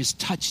and just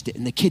touched it,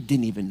 and the kid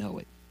didn't even know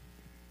it.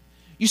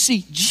 You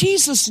see,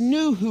 Jesus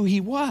knew who he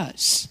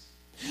was.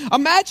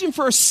 Imagine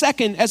for a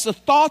second as the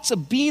thoughts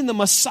of being the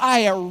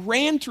Messiah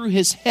ran through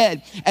his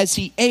head as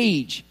he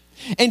aged,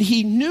 and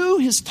he knew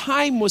his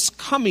time was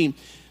coming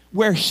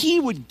where he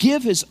would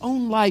give his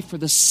own life for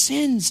the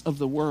sins of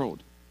the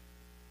world.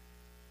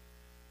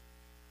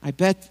 I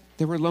bet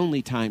there were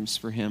lonely times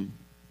for him,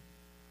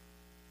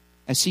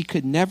 as he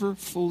could never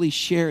fully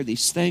share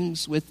these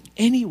things with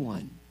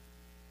anyone.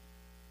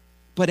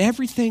 But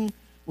everything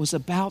was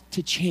about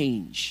to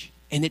change,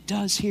 and it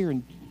does here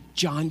in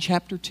John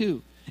chapter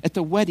 2, at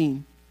the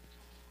wedding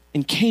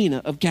in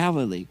Cana of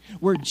Galilee,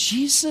 where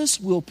Jesus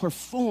will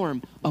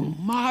perform a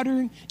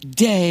modern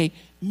day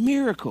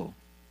miracle.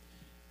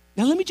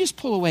 Now, let me just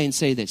pull away and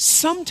say this.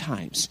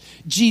 Sometimes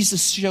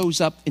Jesus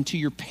shows up into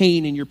your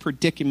pain and your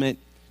predicament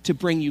to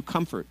bring you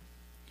comfort.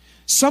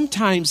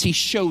 Sometimes he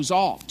shows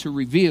off to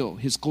reveal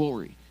his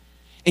glory.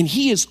 And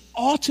he is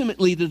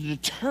ultimately the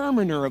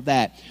determiner of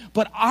that.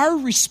 But our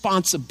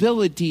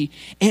responsibility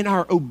and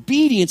our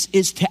obedience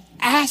is to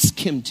ask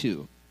him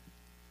to.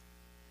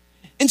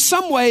 In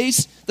some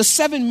ways, the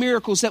 7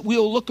 miracles that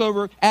we'll look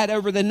over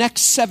the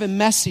next 7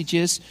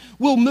 messages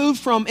will move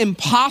from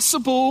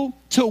impossible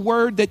to a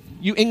word that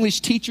you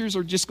English teachers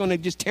are just going to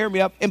just tear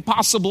me up,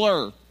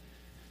 impossibler.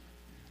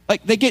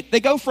 Like they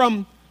go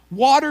from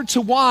water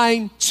to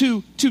wine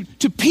to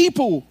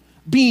people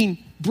being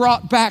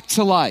brought back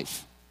to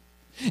life.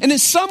 And in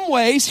some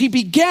ways, he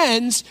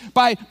begins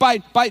by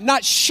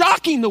not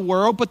shocking the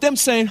world, but them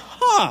saying,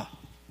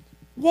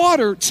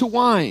 water to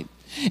wine.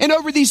 And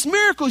over these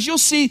miracles, you'll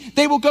see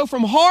they will go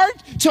from hard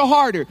to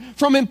harder,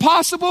 from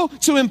impossible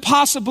to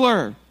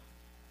impossibler.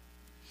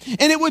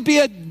 And it would be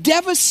a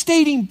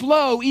devastating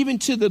blow even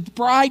to the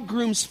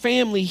bridegroom's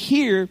family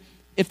here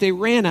if they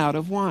ran out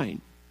of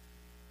wine.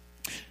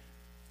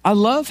 I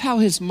love how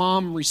his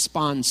mom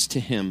responds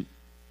to him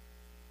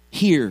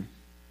here,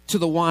 to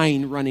the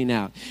wine running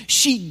out.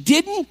 She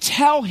didn't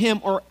tell him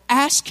or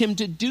ask him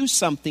to do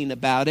something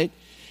about it.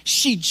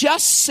 She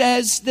just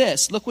says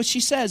this. Look what she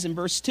says in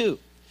verse 2.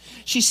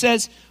 She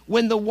says,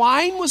 when the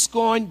wine was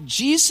gone,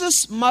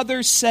 Jesus'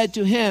 mother said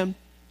to him,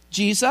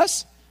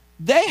 Jesus,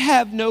 they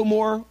have no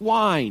more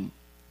wine.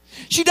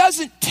 She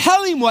doesn't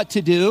tell him what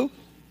to do.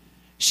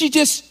 She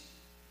just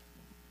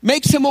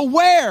makes him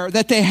aware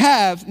that they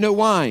have no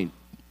wine.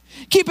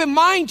 Keep in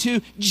mind,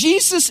 too,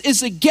 Jesus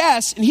is a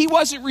guest, and he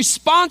wasn't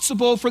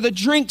responsible for the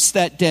drinks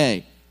that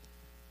day.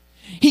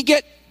 He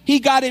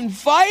got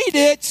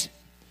invited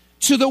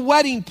to the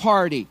wedding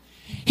party.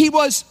 He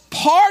was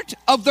part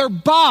of their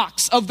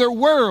box, of their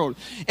world.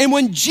 And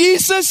when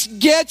Jesus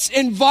gets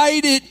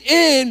invited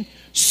in,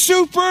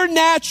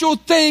 supernatural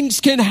things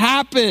can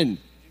happen.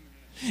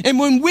 And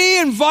when we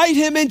invite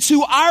him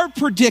into our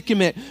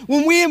predicament,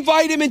 when we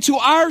invite him into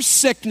our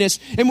sickness,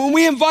 and when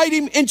we invite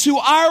him into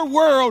our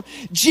world,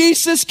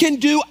 Jesus can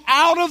do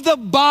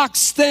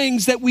out-of-the-box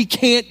things that we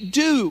can't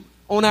do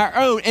on our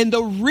own. And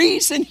the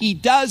reason he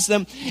does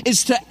them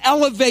is to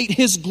elevate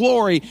his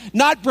glory,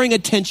 not bring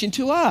attention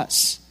to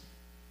us.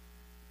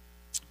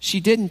 She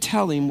didn't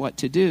tell him what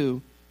to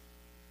do,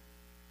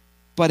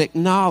 but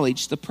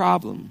acknowledged the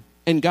problem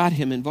and got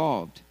him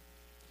involved.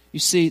 You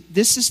see,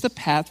 this is the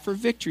path for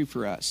victory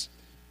for us.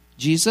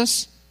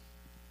 Jesus,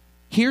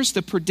 here's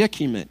the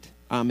predicament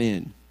I'm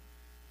in.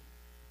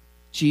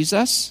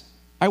 Jesus,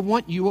 I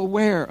want you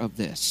aware of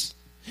this.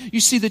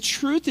 You see, the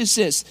truth is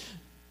this.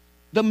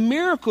 The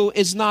miracle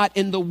is not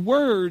in the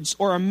words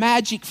or a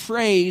magic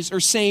phrase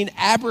or saying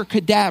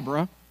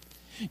abracadabra.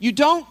 You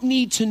don't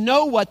need to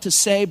know what to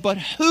say, but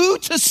who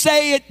to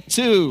say it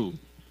to.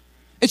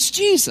 It's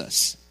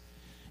Jesus.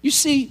 You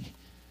see,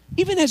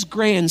 even as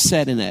Graham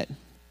said in it,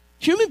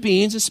 human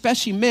beings,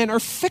 especially men, are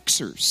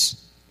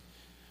fixers.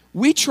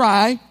 We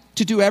try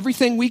to do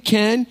everything we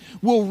can.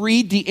 We'll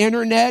read the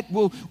internet.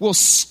 We'll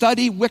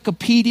study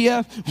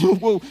Wikipedia.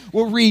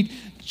 We'll read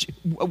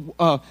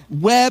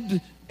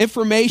web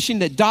information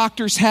that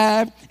doctors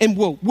have, and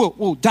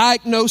we'll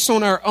diagnose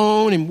on our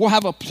own, and we'll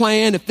have a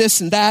plan of this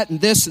and that and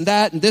this and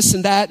that and this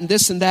and that and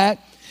this and that.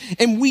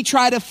 And we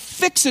try to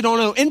fix it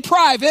in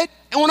private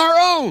on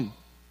our own.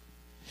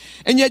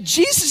 And yet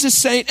Jesus is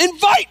saying,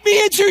 invite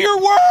me into your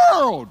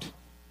world.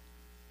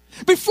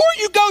 Before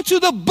you go to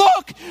the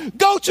book,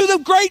 go to the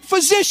great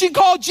physician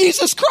called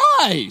Jesus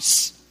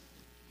Christ.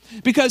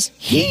 Because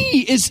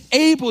he is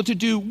able to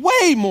do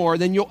way more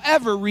than you'll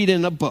ever read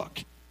in a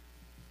book.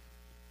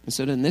 And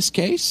so in this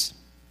case,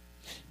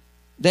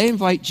 they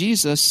invite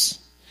Jesus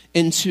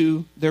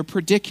into their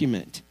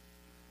predicament.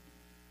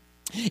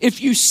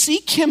 If you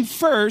seek him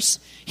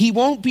first, he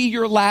won't be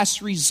your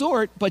last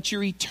resort, but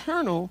your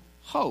eternal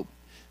hope.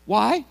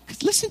 Why?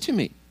 Because listen to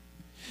me.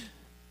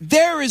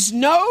 There is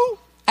no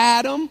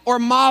atom or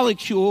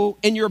molecule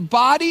in your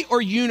body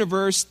or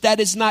universe that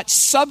is not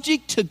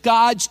subject to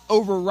God's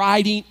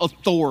overriding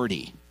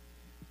authority.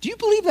 Do you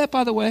believe that,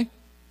 by the way?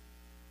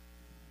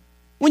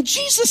 When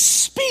Jesus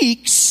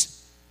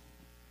speaks,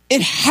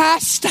 it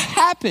has to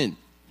happen.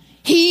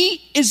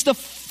 He is the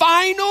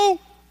final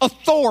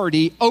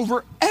authority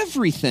over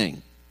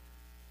everything.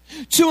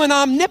 To an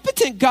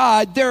omnipotent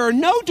God, there are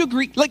no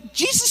degrees. Like,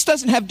 Jesus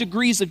doesn't have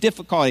degrees of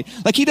difficulty.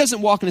 Like, he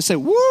doesn't walk in and say,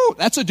 whoa,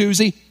 that's a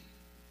doozy.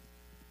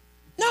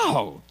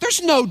 No,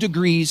 there's no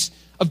degrees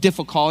of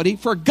difficulty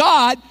for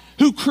God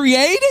who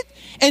created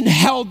and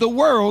held the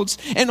worlds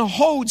and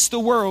holds the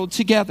world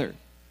together.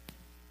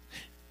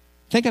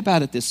 Think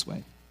about it this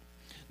way.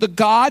 The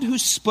God who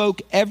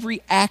spoke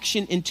every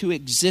action into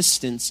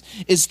existence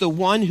is the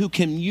one who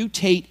can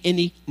mutate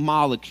any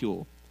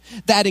molecule.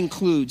 That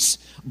includes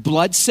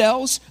blood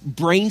cells,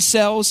 brain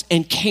cells,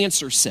 and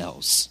cancer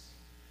cells.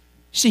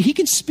 See, he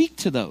can speak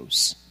to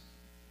those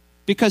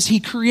because he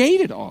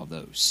created all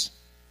those.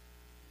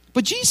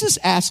 But Jesus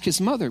asked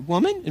his mother,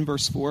 woman, in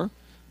verse 4,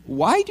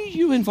 why do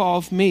you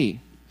involve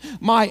me?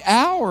 My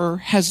hour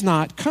has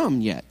not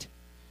come yet.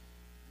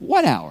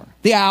 What hour?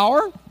 The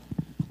hour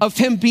of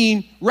him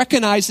being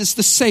recognized as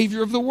the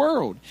Savior of the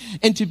world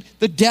and to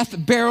the death,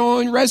 burial,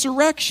 and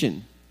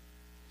resurrection.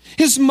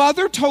 His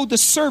mother told the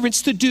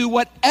servants to do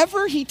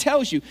whatever he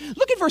tells you.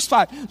 Look at verse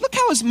 5. Look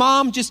how his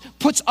mom just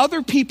puts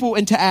other people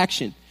into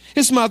action.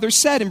 His mother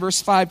said in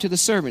verse 5 to the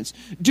servants,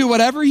 do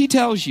whatever he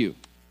tells you.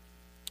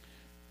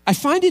 I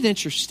find it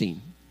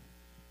interesting.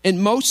 In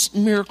most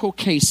miracle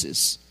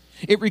cases,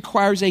 it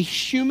requires a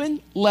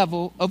human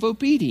level of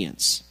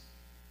obedience.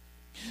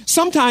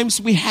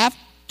 Sometimes we have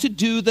to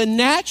do the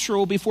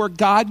natural before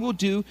God will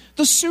do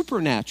the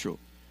supernatural.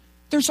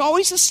 There's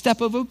always a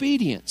step of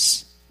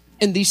obedience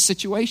in these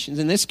situations.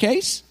 In this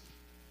case,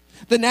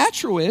 the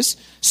natural is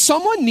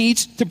someone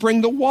needs to bring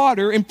the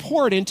water and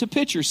pour it into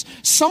pitchers.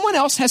 Someone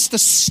else has to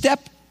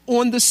step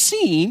on the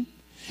scene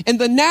in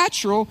the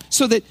natural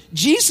so that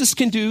Jesus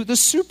can do the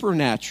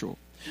supernatural.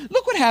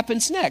 Look what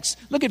happens next.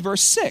 Look at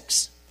verse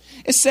 6.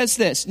 It says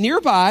this,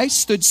 nearby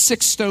stood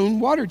 6 stone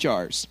water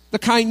jars, the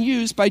kind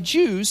used by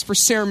Jews for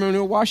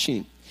ceremonial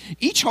washing,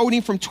 each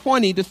holding from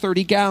 20 to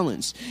 30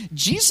 gallons.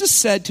 Jesus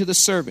said to the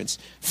servants,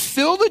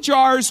 fill the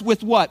jars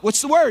with what?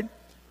 What's the word?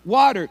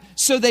 Water.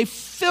 So they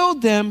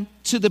filled them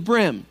to the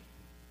brim.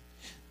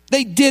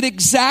 They did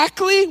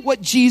exactly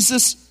what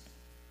Jesus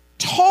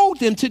told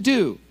them to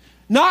do,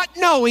 not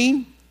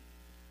knowing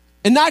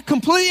and not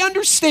completely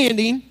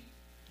understanding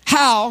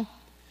how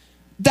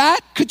that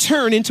could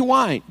turn into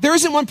wine. There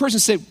isn't one person who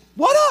said,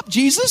 what up,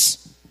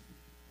 Jesus?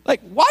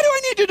 Like, why do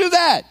I need to do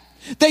that?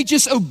 They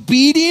just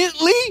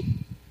obediently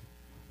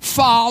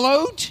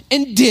followed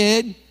and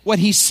did what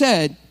he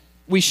said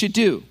we should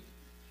do.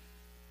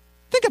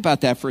 Think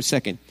about that for a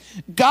second.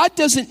 God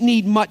doesn't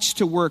need much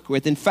to work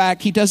with. In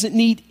fact, he doesn't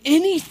need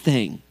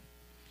anything.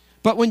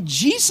 But when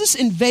Jesus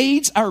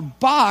invades our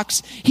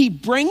box, he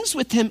brings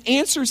with him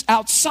answers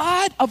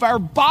outside of our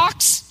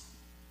box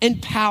and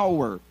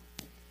power.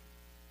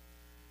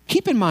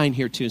 Keep in mind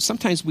here too,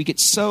 sometimes we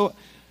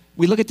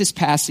look at this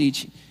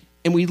passage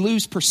and we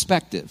lose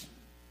perspective.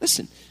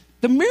 Listen,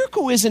 the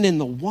miracle isn't in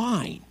the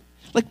wine.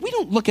 Like, we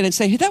don't look at it and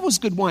say, hey, that was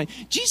good wine.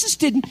 Jesus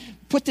didn't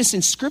put this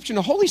in Scripture.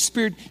 The Holy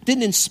Spirit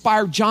didn't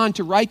inspire John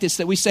to write this,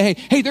 that we say,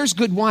 hey, there's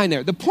good wine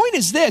there. The point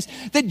is this,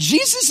 that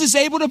Jesus is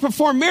able to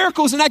perform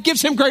miracles, and that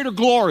gives him greater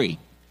glory.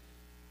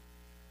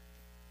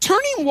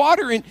 Turning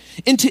water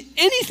into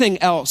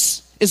anything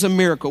else is a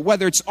miracle,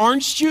 whether it's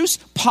orange juice,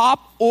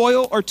 pop,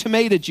 oil, or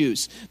tomato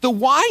juice. The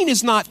wine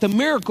is not the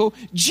miracle.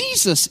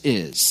 Jesus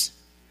is.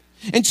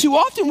 And too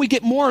often we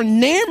get more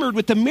enamored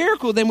with the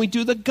miracle than we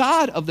do the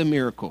God of the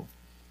miracle.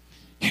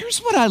 Here's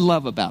what I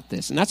love about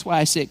this, and that's why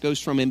I say it goes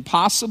from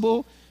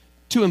impossible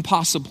to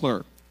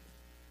impossibler.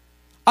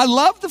 I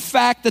love the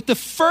fact that the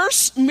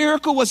first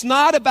miracle was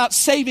not about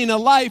saving a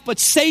life, but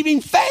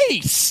saving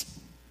face.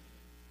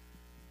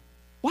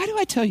 Why do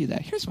I tell you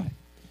that? Here's why.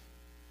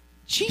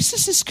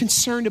 Jesus is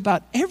concerned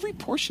about every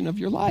portion of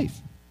your life.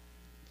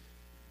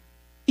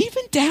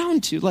 Even down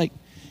to, like,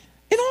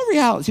 in all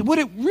reality, would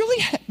it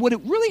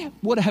really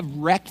would have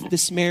wrecked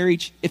this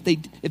marriage if they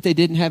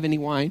didn't have any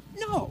wine?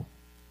 No.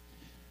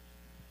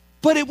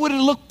 But it would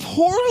have looked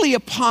poorly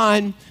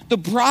upon the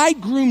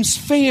bridegroom's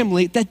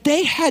family that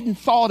they hadn't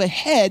thought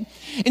ahead.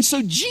 And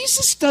so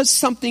Jesus does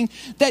something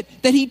that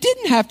he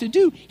didn't have to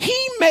do.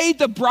 He made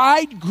the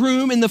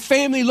bridegroom and the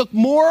family look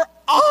more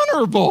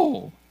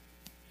honorable.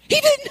 He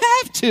didn't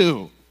have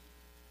to.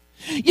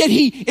 Yet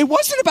it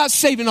wasn't about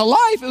saving a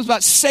life, it was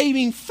about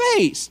saving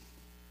face.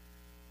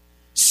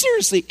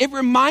 Seriously, it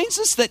reminds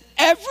us that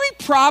every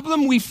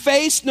problem we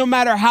face, no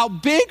matter how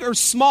big or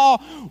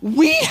small,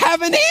 we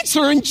have an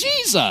answer in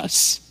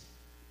Jesus.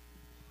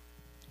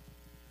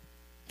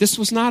 This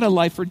was not a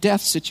life or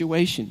death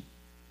situation.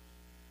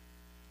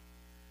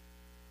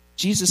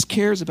 Jesus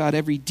cares about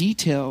every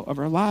detail of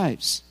our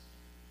lives,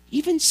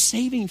 even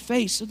saving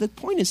face. So the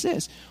point is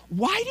this: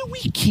 why do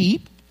we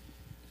keep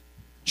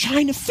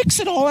trying to fix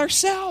it all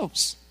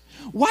ourselves?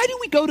 Why do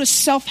we go to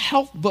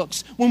self-help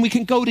books when we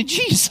can go to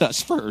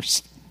Jesus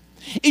first?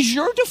 Is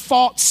your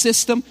default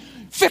system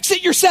fix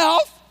it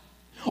yourself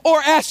or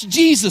ask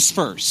Jesus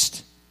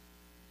first?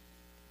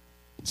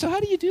 So how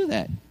do you do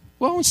that?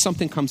 Well, when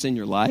something comes in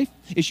your life,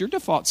 is your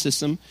default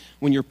system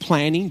when you're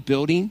planning,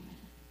 building,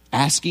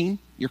 asking,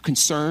 you're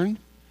concerned,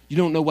 you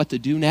don't know what to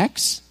do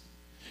next?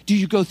 Do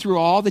you go through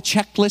all the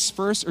checklists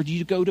first, or do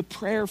you go to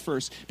prayer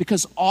first?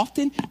 Because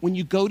often when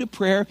you go to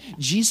prayer,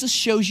 Jesus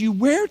shows you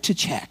where to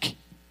check.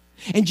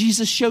 And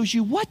Jesus shows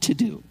you what to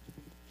do.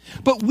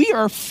 But we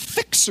are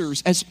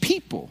fixers as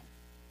people.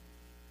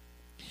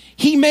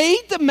 He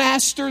made the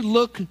master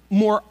look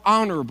more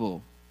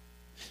honorable.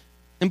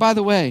 And by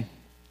the way,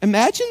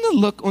 imagine the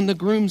look on the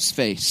groom's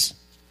face.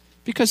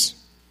 Because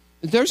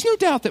there's no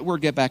doubt that we'll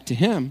get back to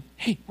him.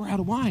 Hey, we're out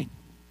of wine.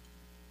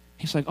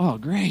 He's like, oh,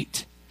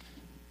 great.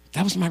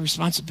 That was my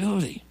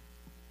responsibility.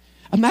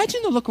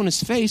 Imagine the look on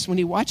his face when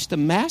he watched the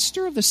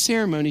master of the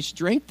ceremonies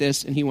drink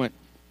this and he went,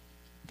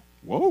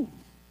 whoa.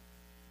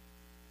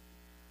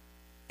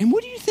 And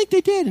what do you think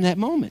they did in that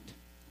moment?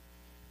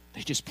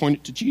 They just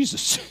pointed to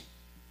Jesus.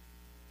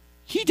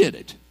 He did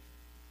it.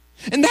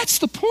 And that's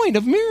the point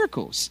of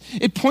miracles.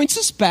 It points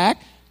us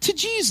back to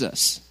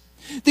Jesus.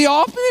 The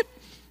ultimate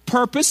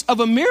purpose of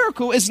a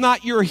miracle is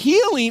not your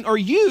healing or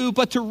you,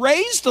 but to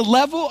raise the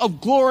level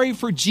of glory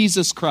for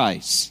Jesus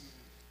Christ.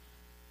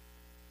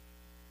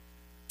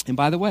 And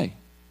by the way,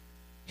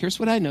 here's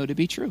what I know to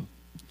be true.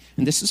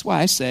 And this is why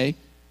I say,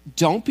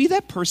 don't be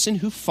that person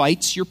who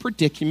fights your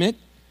predicament,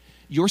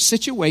 your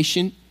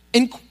situation,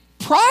 in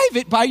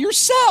private by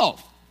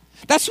yourself.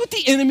 That's what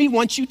the enemy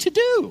wants you to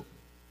do.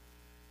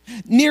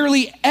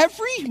 Nearly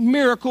every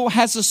miracle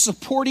has a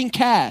supporting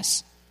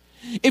cast.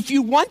 If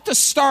you want the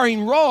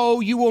starring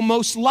role, you will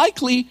most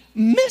likely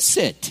miss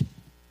it.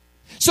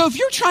 So if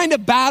you're trying to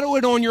battle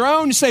it on your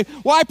own and say,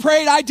 well, I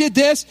prayed, I did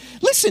this.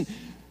 Listen,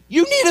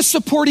 you need a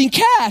supporting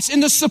cast.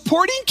 And the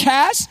supporting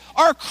cast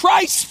are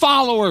Christ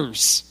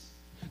followers,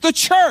 the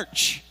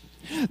church.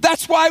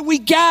 That's why we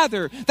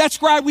gather.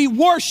 That's why we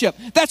worship.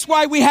 That's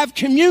why we have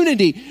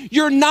community.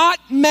 You're not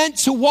meant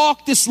to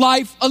walk this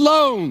life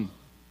alone.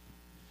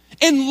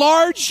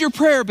 Enlarge your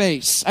prayer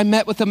base. I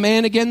met with a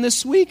man again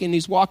this week, and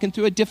he's walking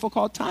through a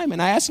difficult time.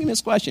 And I asked him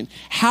this question: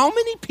 how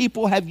many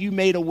people have you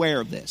made aware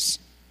of this?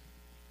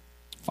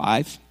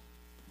 5.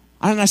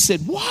 And I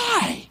said,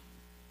 why?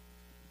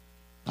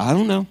 I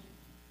don't know.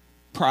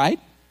 Pride?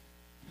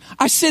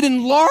 I said,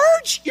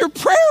 enlarge your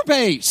prayer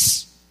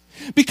base.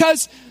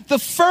 Because the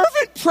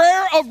fervent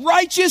prayer of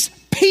righteous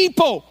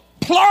people,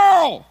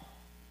 plural,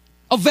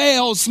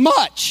 avails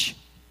much.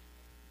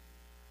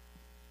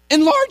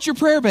 Enlarge your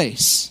prayer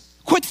base.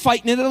 Quit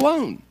fighting it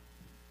alone.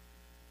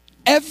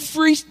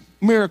 Every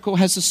miracle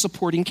has a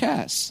supporting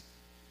cast.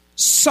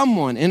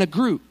 Someone in a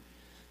group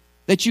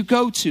that you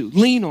go to,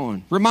 lean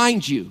on,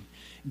 remind you,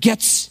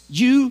 gets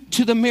you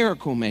to the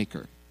miracle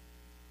maker.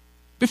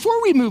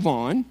 Before we move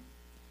on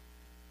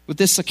with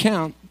this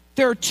account,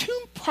 there are 2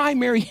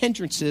 primary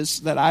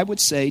hindrances that I would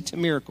say to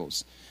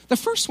miracles. The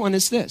first one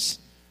is this: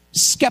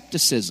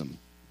 skepticism.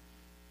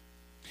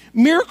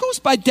 Miracles,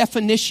 by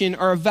definition,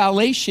 are a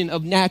violation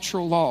of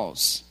natural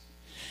laws.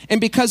 And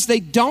because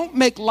they don't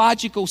make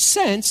logical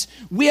sense,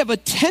 we have a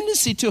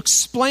tendency to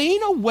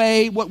explain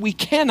away what we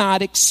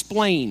cannot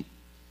explain.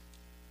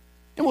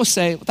 And we'll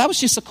say, well, that was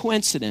just a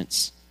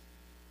coincidence.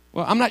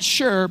 Well, I'm not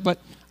sure, but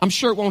I'm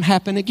sure it won't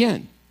happen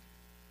again.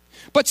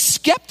 But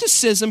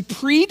skepticism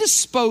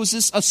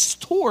predisposes us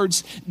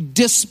towards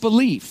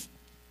disbelief.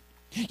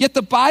 Yet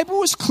the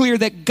Bible is clear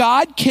that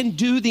God can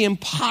do the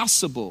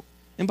impossible.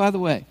 And by the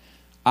way,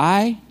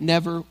 I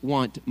never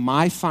want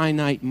my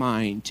finite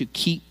mind to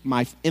keep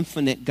my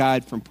infinite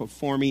God from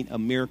performing a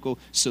miracle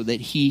so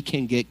that he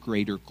can get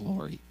greater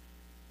glory.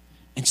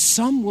 And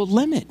some will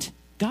limit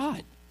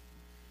God.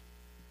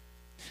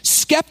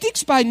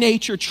 Skeptics by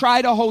nature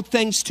try to hold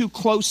things too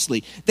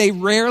closely. They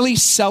rarely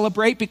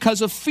celebrate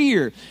because of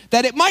fear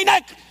that it might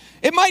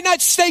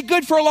not stay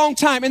good for a long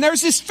time. And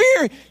there's this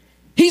fear,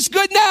 he's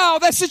good now,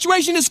 that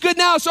situation is good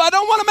now, so I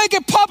don't want to make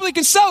it public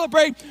and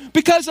celebrate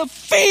because of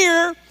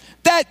fear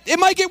that it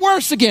might get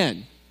worse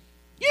again.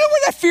 You know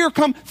where that fear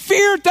comes?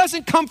 Fear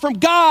doesn't come from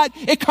God.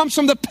 It comes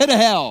from the pit of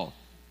hell.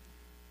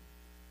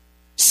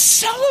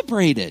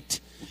 Celebrate it.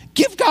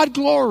 Give God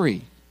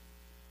glory.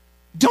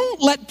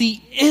 Don't let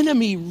the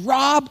enemy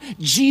rob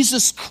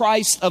Jesus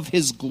Christ of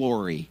his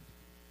glory.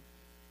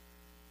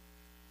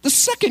 The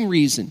second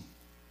reason,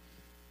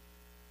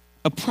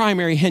 a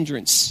primary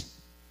hindrance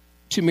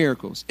to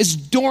miracles, is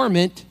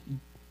dormant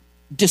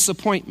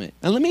disappointment.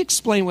 And let me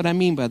explain what I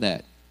mean by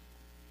that.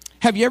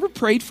 Have you ever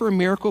prayed for a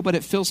miracle, but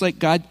it feels like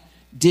God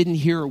didn't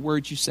hear a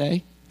word you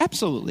say?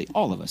 Absolutely.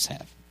 All of us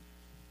have.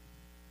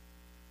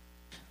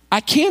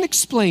 I can't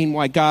explain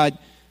why God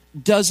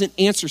doesn't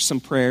answer some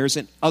prayers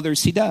and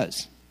others he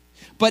does.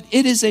 But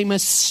it is a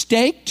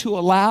mistake to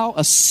allow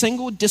a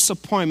single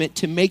disappointment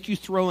to make you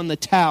throw in the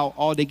towel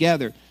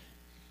altogether,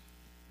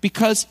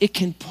 because it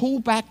can pull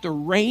back the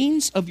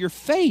reins of your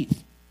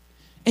faith.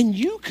 And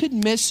you could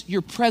miss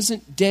your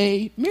present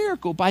day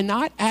miracle by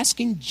not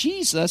asking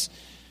Jesus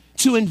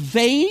to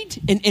invade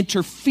and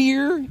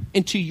interfere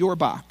into your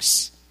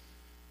box.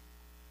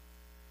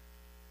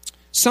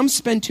 Some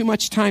spend too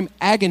much time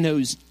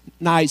agonizing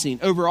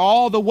over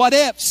all the what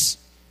ifs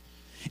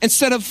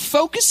instead of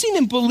focusing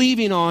and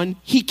believing on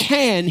he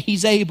can,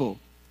 he's able.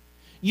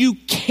 You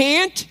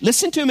can't,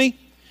 listen to me,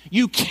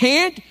 you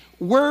can't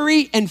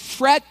worry and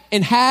fret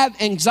and have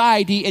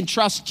anxiety and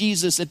trust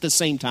Jesus at the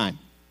same time.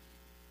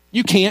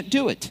 You can't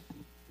do it.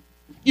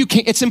 You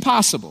can't, it's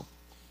impossible.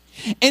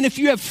 And if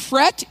you have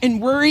fret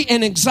and worry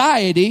and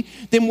anxiety,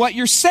 then what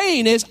you're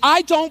saying is,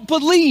 I don't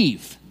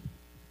believe.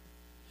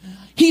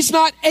 He's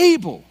not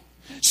able.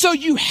 So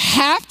you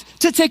have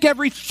to take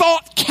every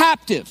thought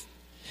captive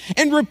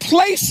and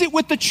replace it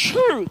with the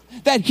truth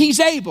that he's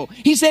able.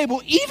 He's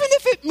able, even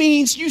if it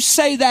means you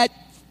say that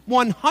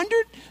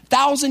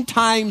 100,000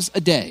 times a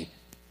day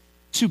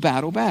to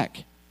battle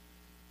back.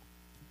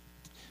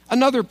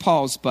 Another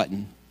pause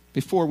button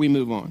before we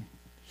move on.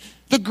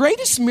 The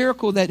greatest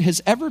miracle that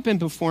has ever been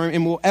performed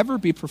and will ever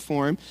be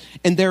performed,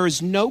 and there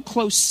is no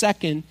close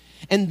second,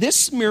 and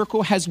this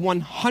miracle has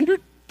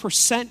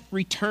 100%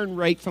 return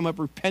rate from a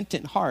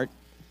repentant heart,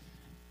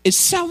 is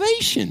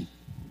salvation.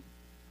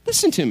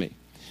 Listen to me.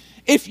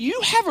 If you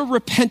have a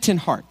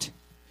repentant heart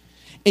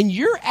and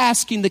you're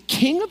asking the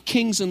King of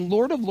Kings and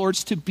Lord of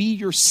Lords to be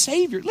your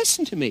Savior,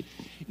 listen to me.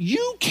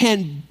 You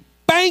can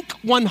bank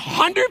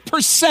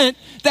 100%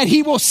 that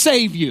he will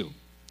save you.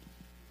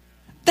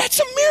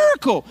 That's a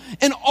miracle.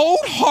 An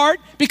old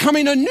heart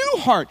becoming a new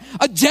heart.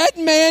 A dead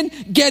man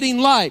getting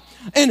life.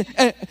 And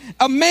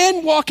a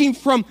man walking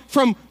from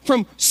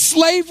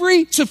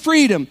slavery to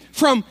freedom.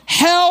 From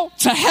hell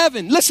to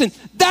heaven. Listen,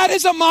 that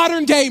is a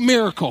modern day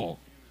miracle.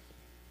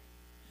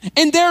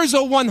 And there is a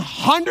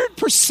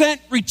 100%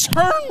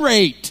 return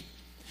rate.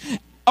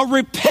 A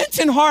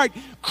repentant heart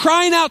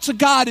crying out to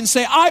God and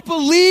say, I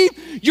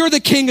believe you're the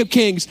King of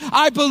Kings.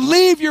 I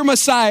believe you're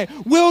Messiah.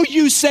 Will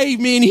you save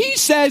me? And he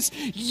says,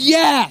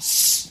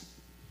 yes.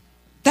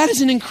 That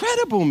is an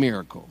incredible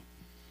miracle.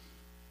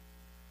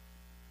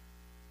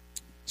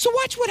 So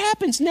watch what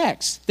happens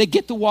next. They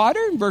get the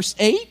water in verse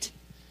 8.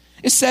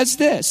 It says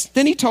this.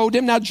 Then he told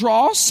him, now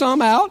draw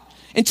some out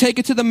and take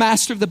it to the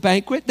master of the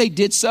banquet. They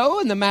did so,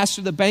 and the master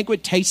of the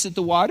banquet tasted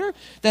the water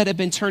that had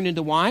been turned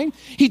into wine.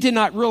 He did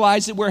not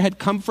realize it where it had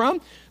come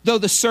from, though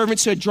the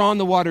servants who had drawn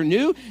the water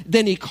knew.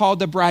 Then he called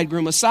the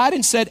bridegroom aside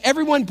and said,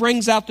 everyone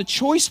brings out the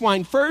choice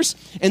wine first,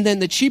 and then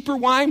the cheaper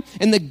wine,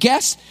 and the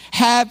guests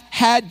have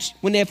had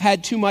when they have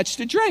had too much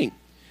to drink.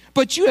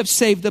 But you have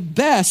saved the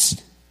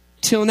best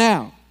till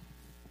now.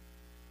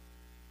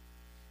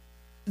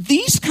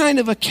 These kind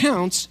of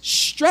accounts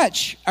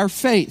stretch our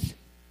faith.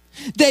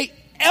 They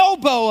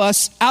elbow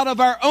us out of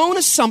our own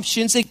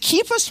assumptions and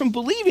keep us from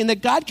believing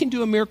that God can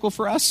do a miracle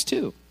for us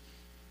too.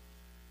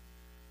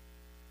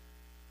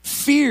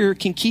 Fear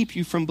can keep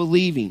you from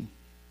believing.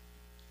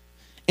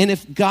 And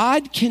if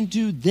God can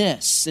do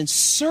this, then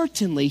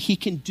certainly he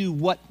can do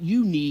what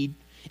you need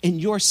in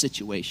your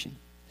situation.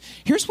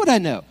 Here's what I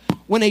know.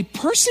 When a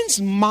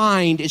person's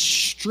mind is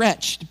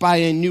stretched by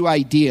a new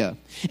idea,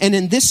 and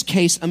in this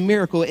case, a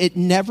miracle, it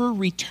never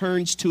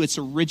returns to its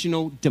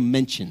original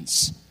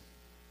dimensions.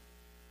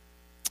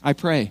 I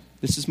pray.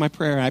 This is my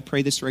prayer. I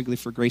pray this regularly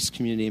for Grace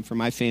Community and for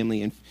my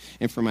family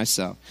and for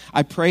myself.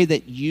 I pray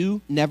that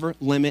you never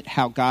limit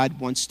how God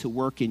wants to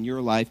work in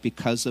your life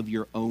because of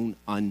your own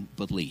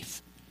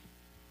unbelief.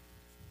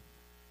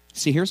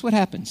 See, here's what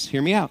happens.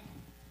 Hear me out.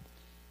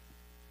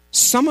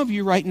 Some of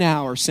you right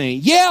now are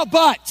saying, yeah,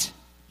 but.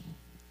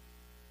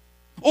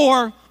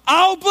 Or,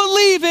 I'll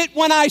believe it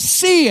when I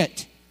see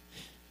it.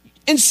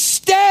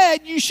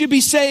 Instead, you should be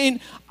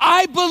saying,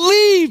 I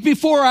believe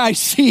before I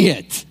see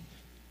it.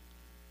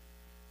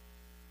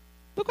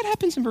 Look what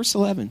happens in verse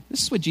 11.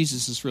 This is what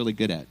Jesus is really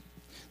good at.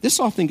 This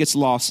often gets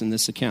lost in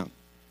this account.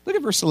 Look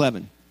at verse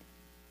 11.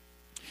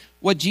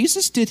 What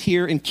Jesus did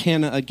here in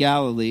Cana of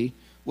Galilee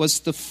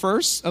was the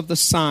first of the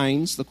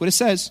signs, look what it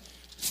says,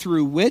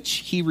 through which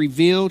he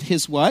revealed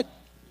his what?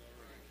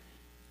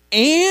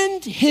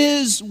 And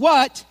his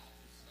what?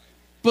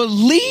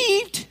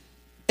 Believed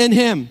in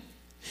him.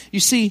 You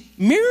see,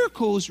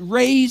 miracles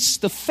raise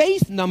the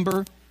faith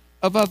number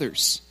of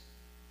others.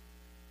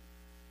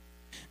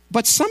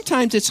 But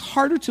sometimes it's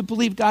harder to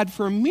believe God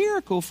for a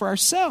miracle for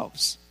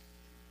ourselves.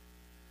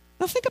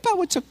 Now think about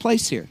what took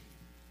place here.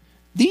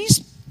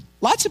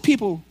 Lots of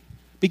people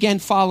began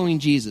following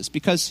Jesus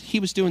because he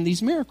was doing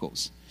these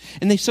miracles.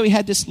 And so he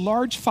had this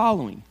large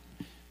following.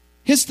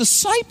 His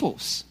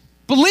disciples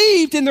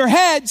believed in their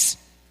heads,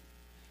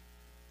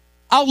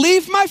 I'll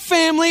leave my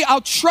family,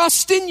 I'll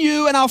trust in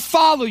you, and I'll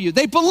follow you.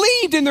 They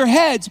believed in their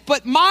heads,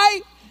 but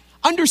my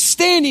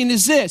understanding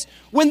is this.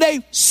 When they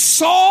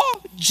saw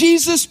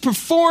Jesus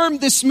perform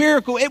this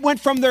miracle, it went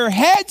from their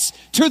heads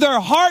to their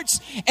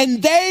hearts,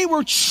 and they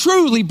were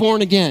truly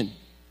born again.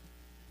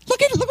 Look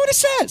what it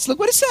says. Look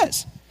what it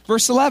says.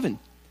 Verse 11.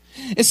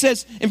 It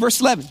says in verse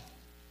 11,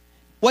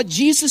 what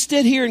Jesus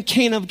did here in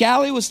Cana of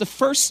Galilee was the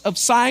first of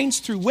signs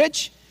through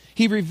which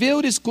he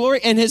revealed his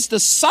glory, and his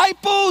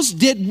disciples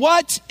did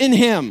what in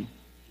him?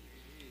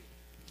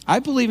 I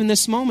believe in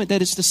this moment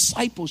that his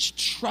disciples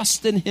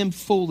trusted him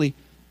fully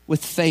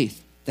with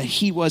faith that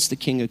he was the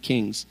King of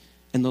Kings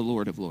and the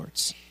Lord of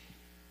Lords.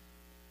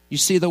 You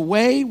see, the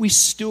way we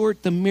steward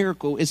the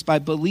miracle is by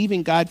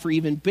believing God for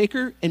even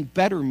bigger and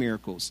better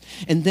miracles.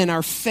 And then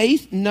our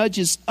faith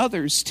nudges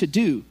others to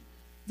do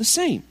the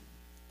same.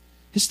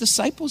 His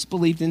disciples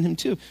believed in him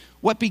too.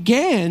 What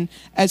began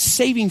as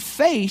saving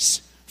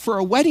face for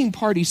a wedding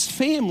party's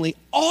family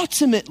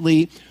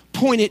ultimately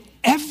pointed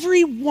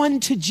everyone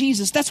to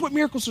Jesus. That's what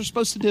miracles are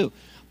supposed to do.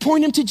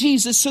 Point him to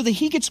Jesus so that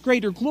he gets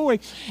greater glory.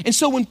 And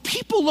so when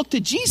people look to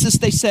Jesus,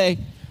 they say,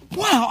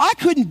 wow, I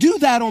couldn't do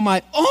that on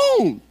my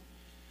own.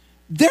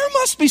 There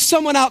must be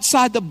someone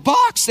outside the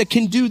box that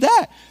can do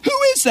that.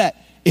 Who is that?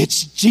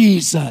 It's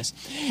Jesus.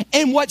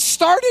 And what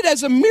started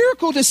as a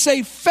miracle to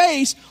save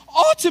face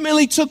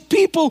ultimately took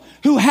people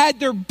who had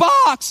their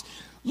box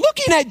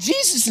looking at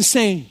Jesus and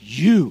saying,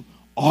 you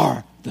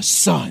are the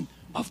Son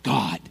of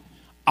God.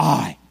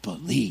 I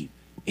believe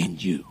in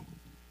you.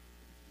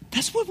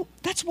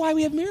 That's why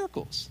we have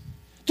miracles.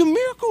 The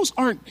miracles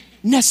aren't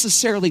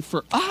necessarily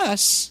for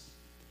us,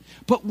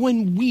 but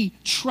when we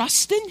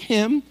trust in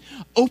him,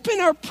 open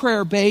our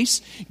prayer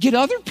base, get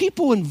other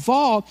people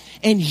involved,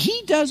 and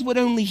he does what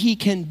only he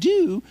can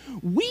do,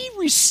 we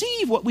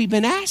receive what we've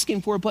been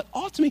asking for, but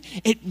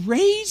ultimately it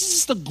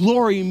raises the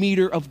glory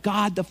meter of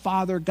God the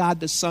Father, God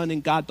the Son,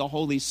 and God the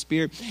Holy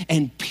Spirit,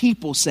 and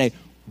people say,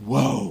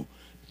 whoa,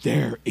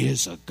 there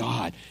is a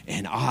God,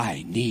 and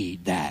I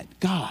need that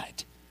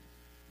God.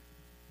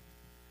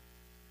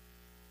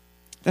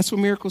 That's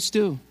what miracles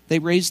do. They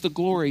raise the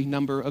glory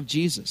number of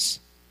Jesus.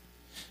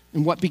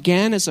 And what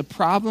began as a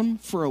problem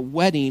for a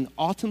wedding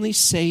ultimately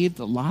saved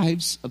the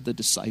lives of the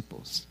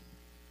disciples.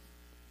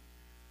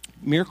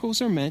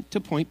 Miracles are meant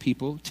to point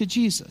people to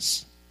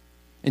Jesus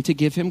and to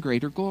give him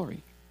greater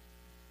glory.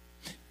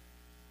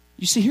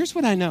 You see, here's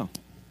what I know.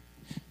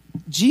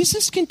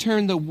 Jesus can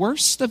turn the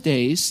worst of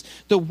days,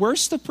 the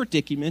worst of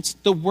predicaments,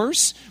 the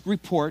worst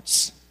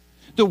reports,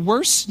 the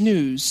worst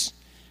news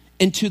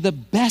into the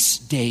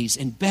best days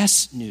and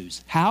best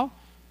news. How?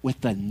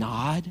 With the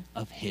nod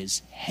of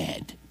his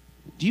head.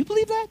 Do you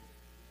believe that?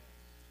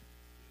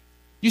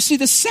 You see,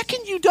 the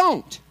second you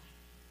don't.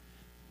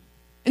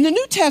 In the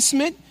New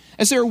Testament,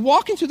 as they were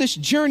walking through this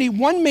journey,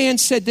 one man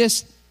said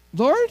this,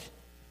 Lord,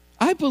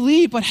 I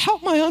believe, but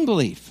help my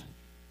unbelief.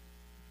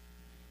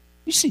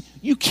 You see,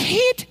 you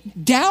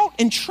can't doubt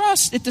and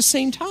trust at the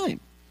same time.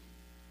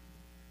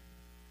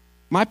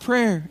 My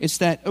prayer is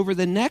that over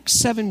the next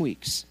 7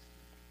 weeks,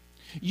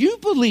 you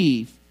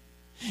believe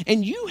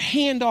and you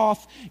hand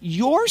off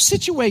your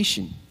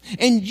situation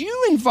and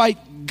you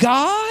invite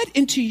God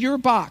into your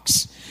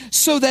box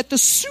so that the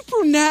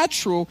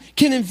supernatural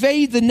can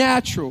invade the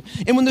natural.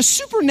 And when the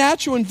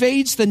supernatural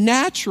invades the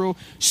natural,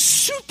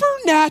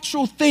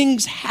 supernatural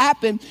things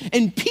happen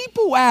and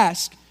people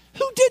ask,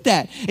 who did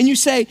that? And you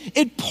say,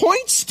 it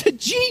points to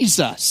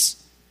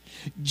Jesus.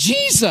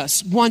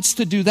 Jesus wants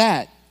to do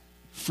that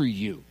for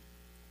you.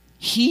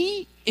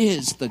 He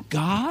is the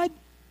God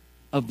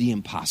of the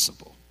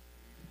impossible.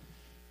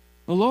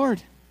 Oh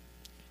Lord,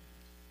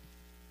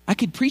 I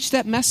could preach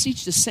that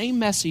message, the same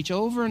message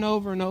over and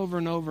over and over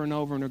and over and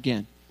over and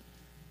again.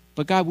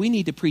 But God, we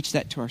need to preach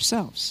that to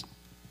ourselves.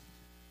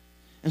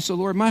 And so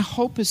Lord, my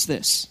hope is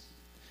this,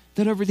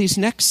 that over these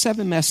next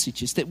 7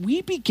 messages, that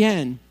we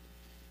begin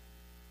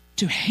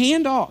to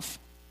hand off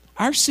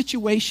our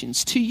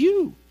situations to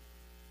you.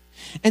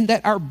 And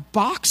that our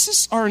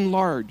boxes are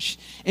enlarged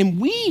and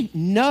we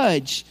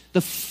nudge the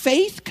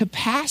faith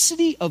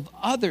capacity of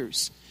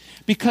others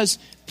because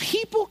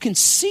people can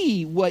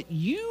see what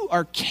you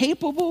are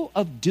capable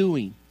of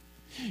doing.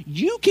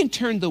 You can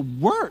turn the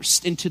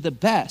worst into the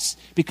best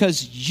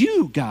because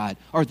you, God,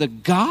 are the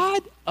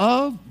God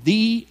of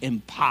the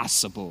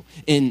impossible.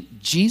 In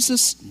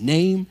Jesus'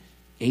 name,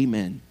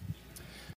 amen.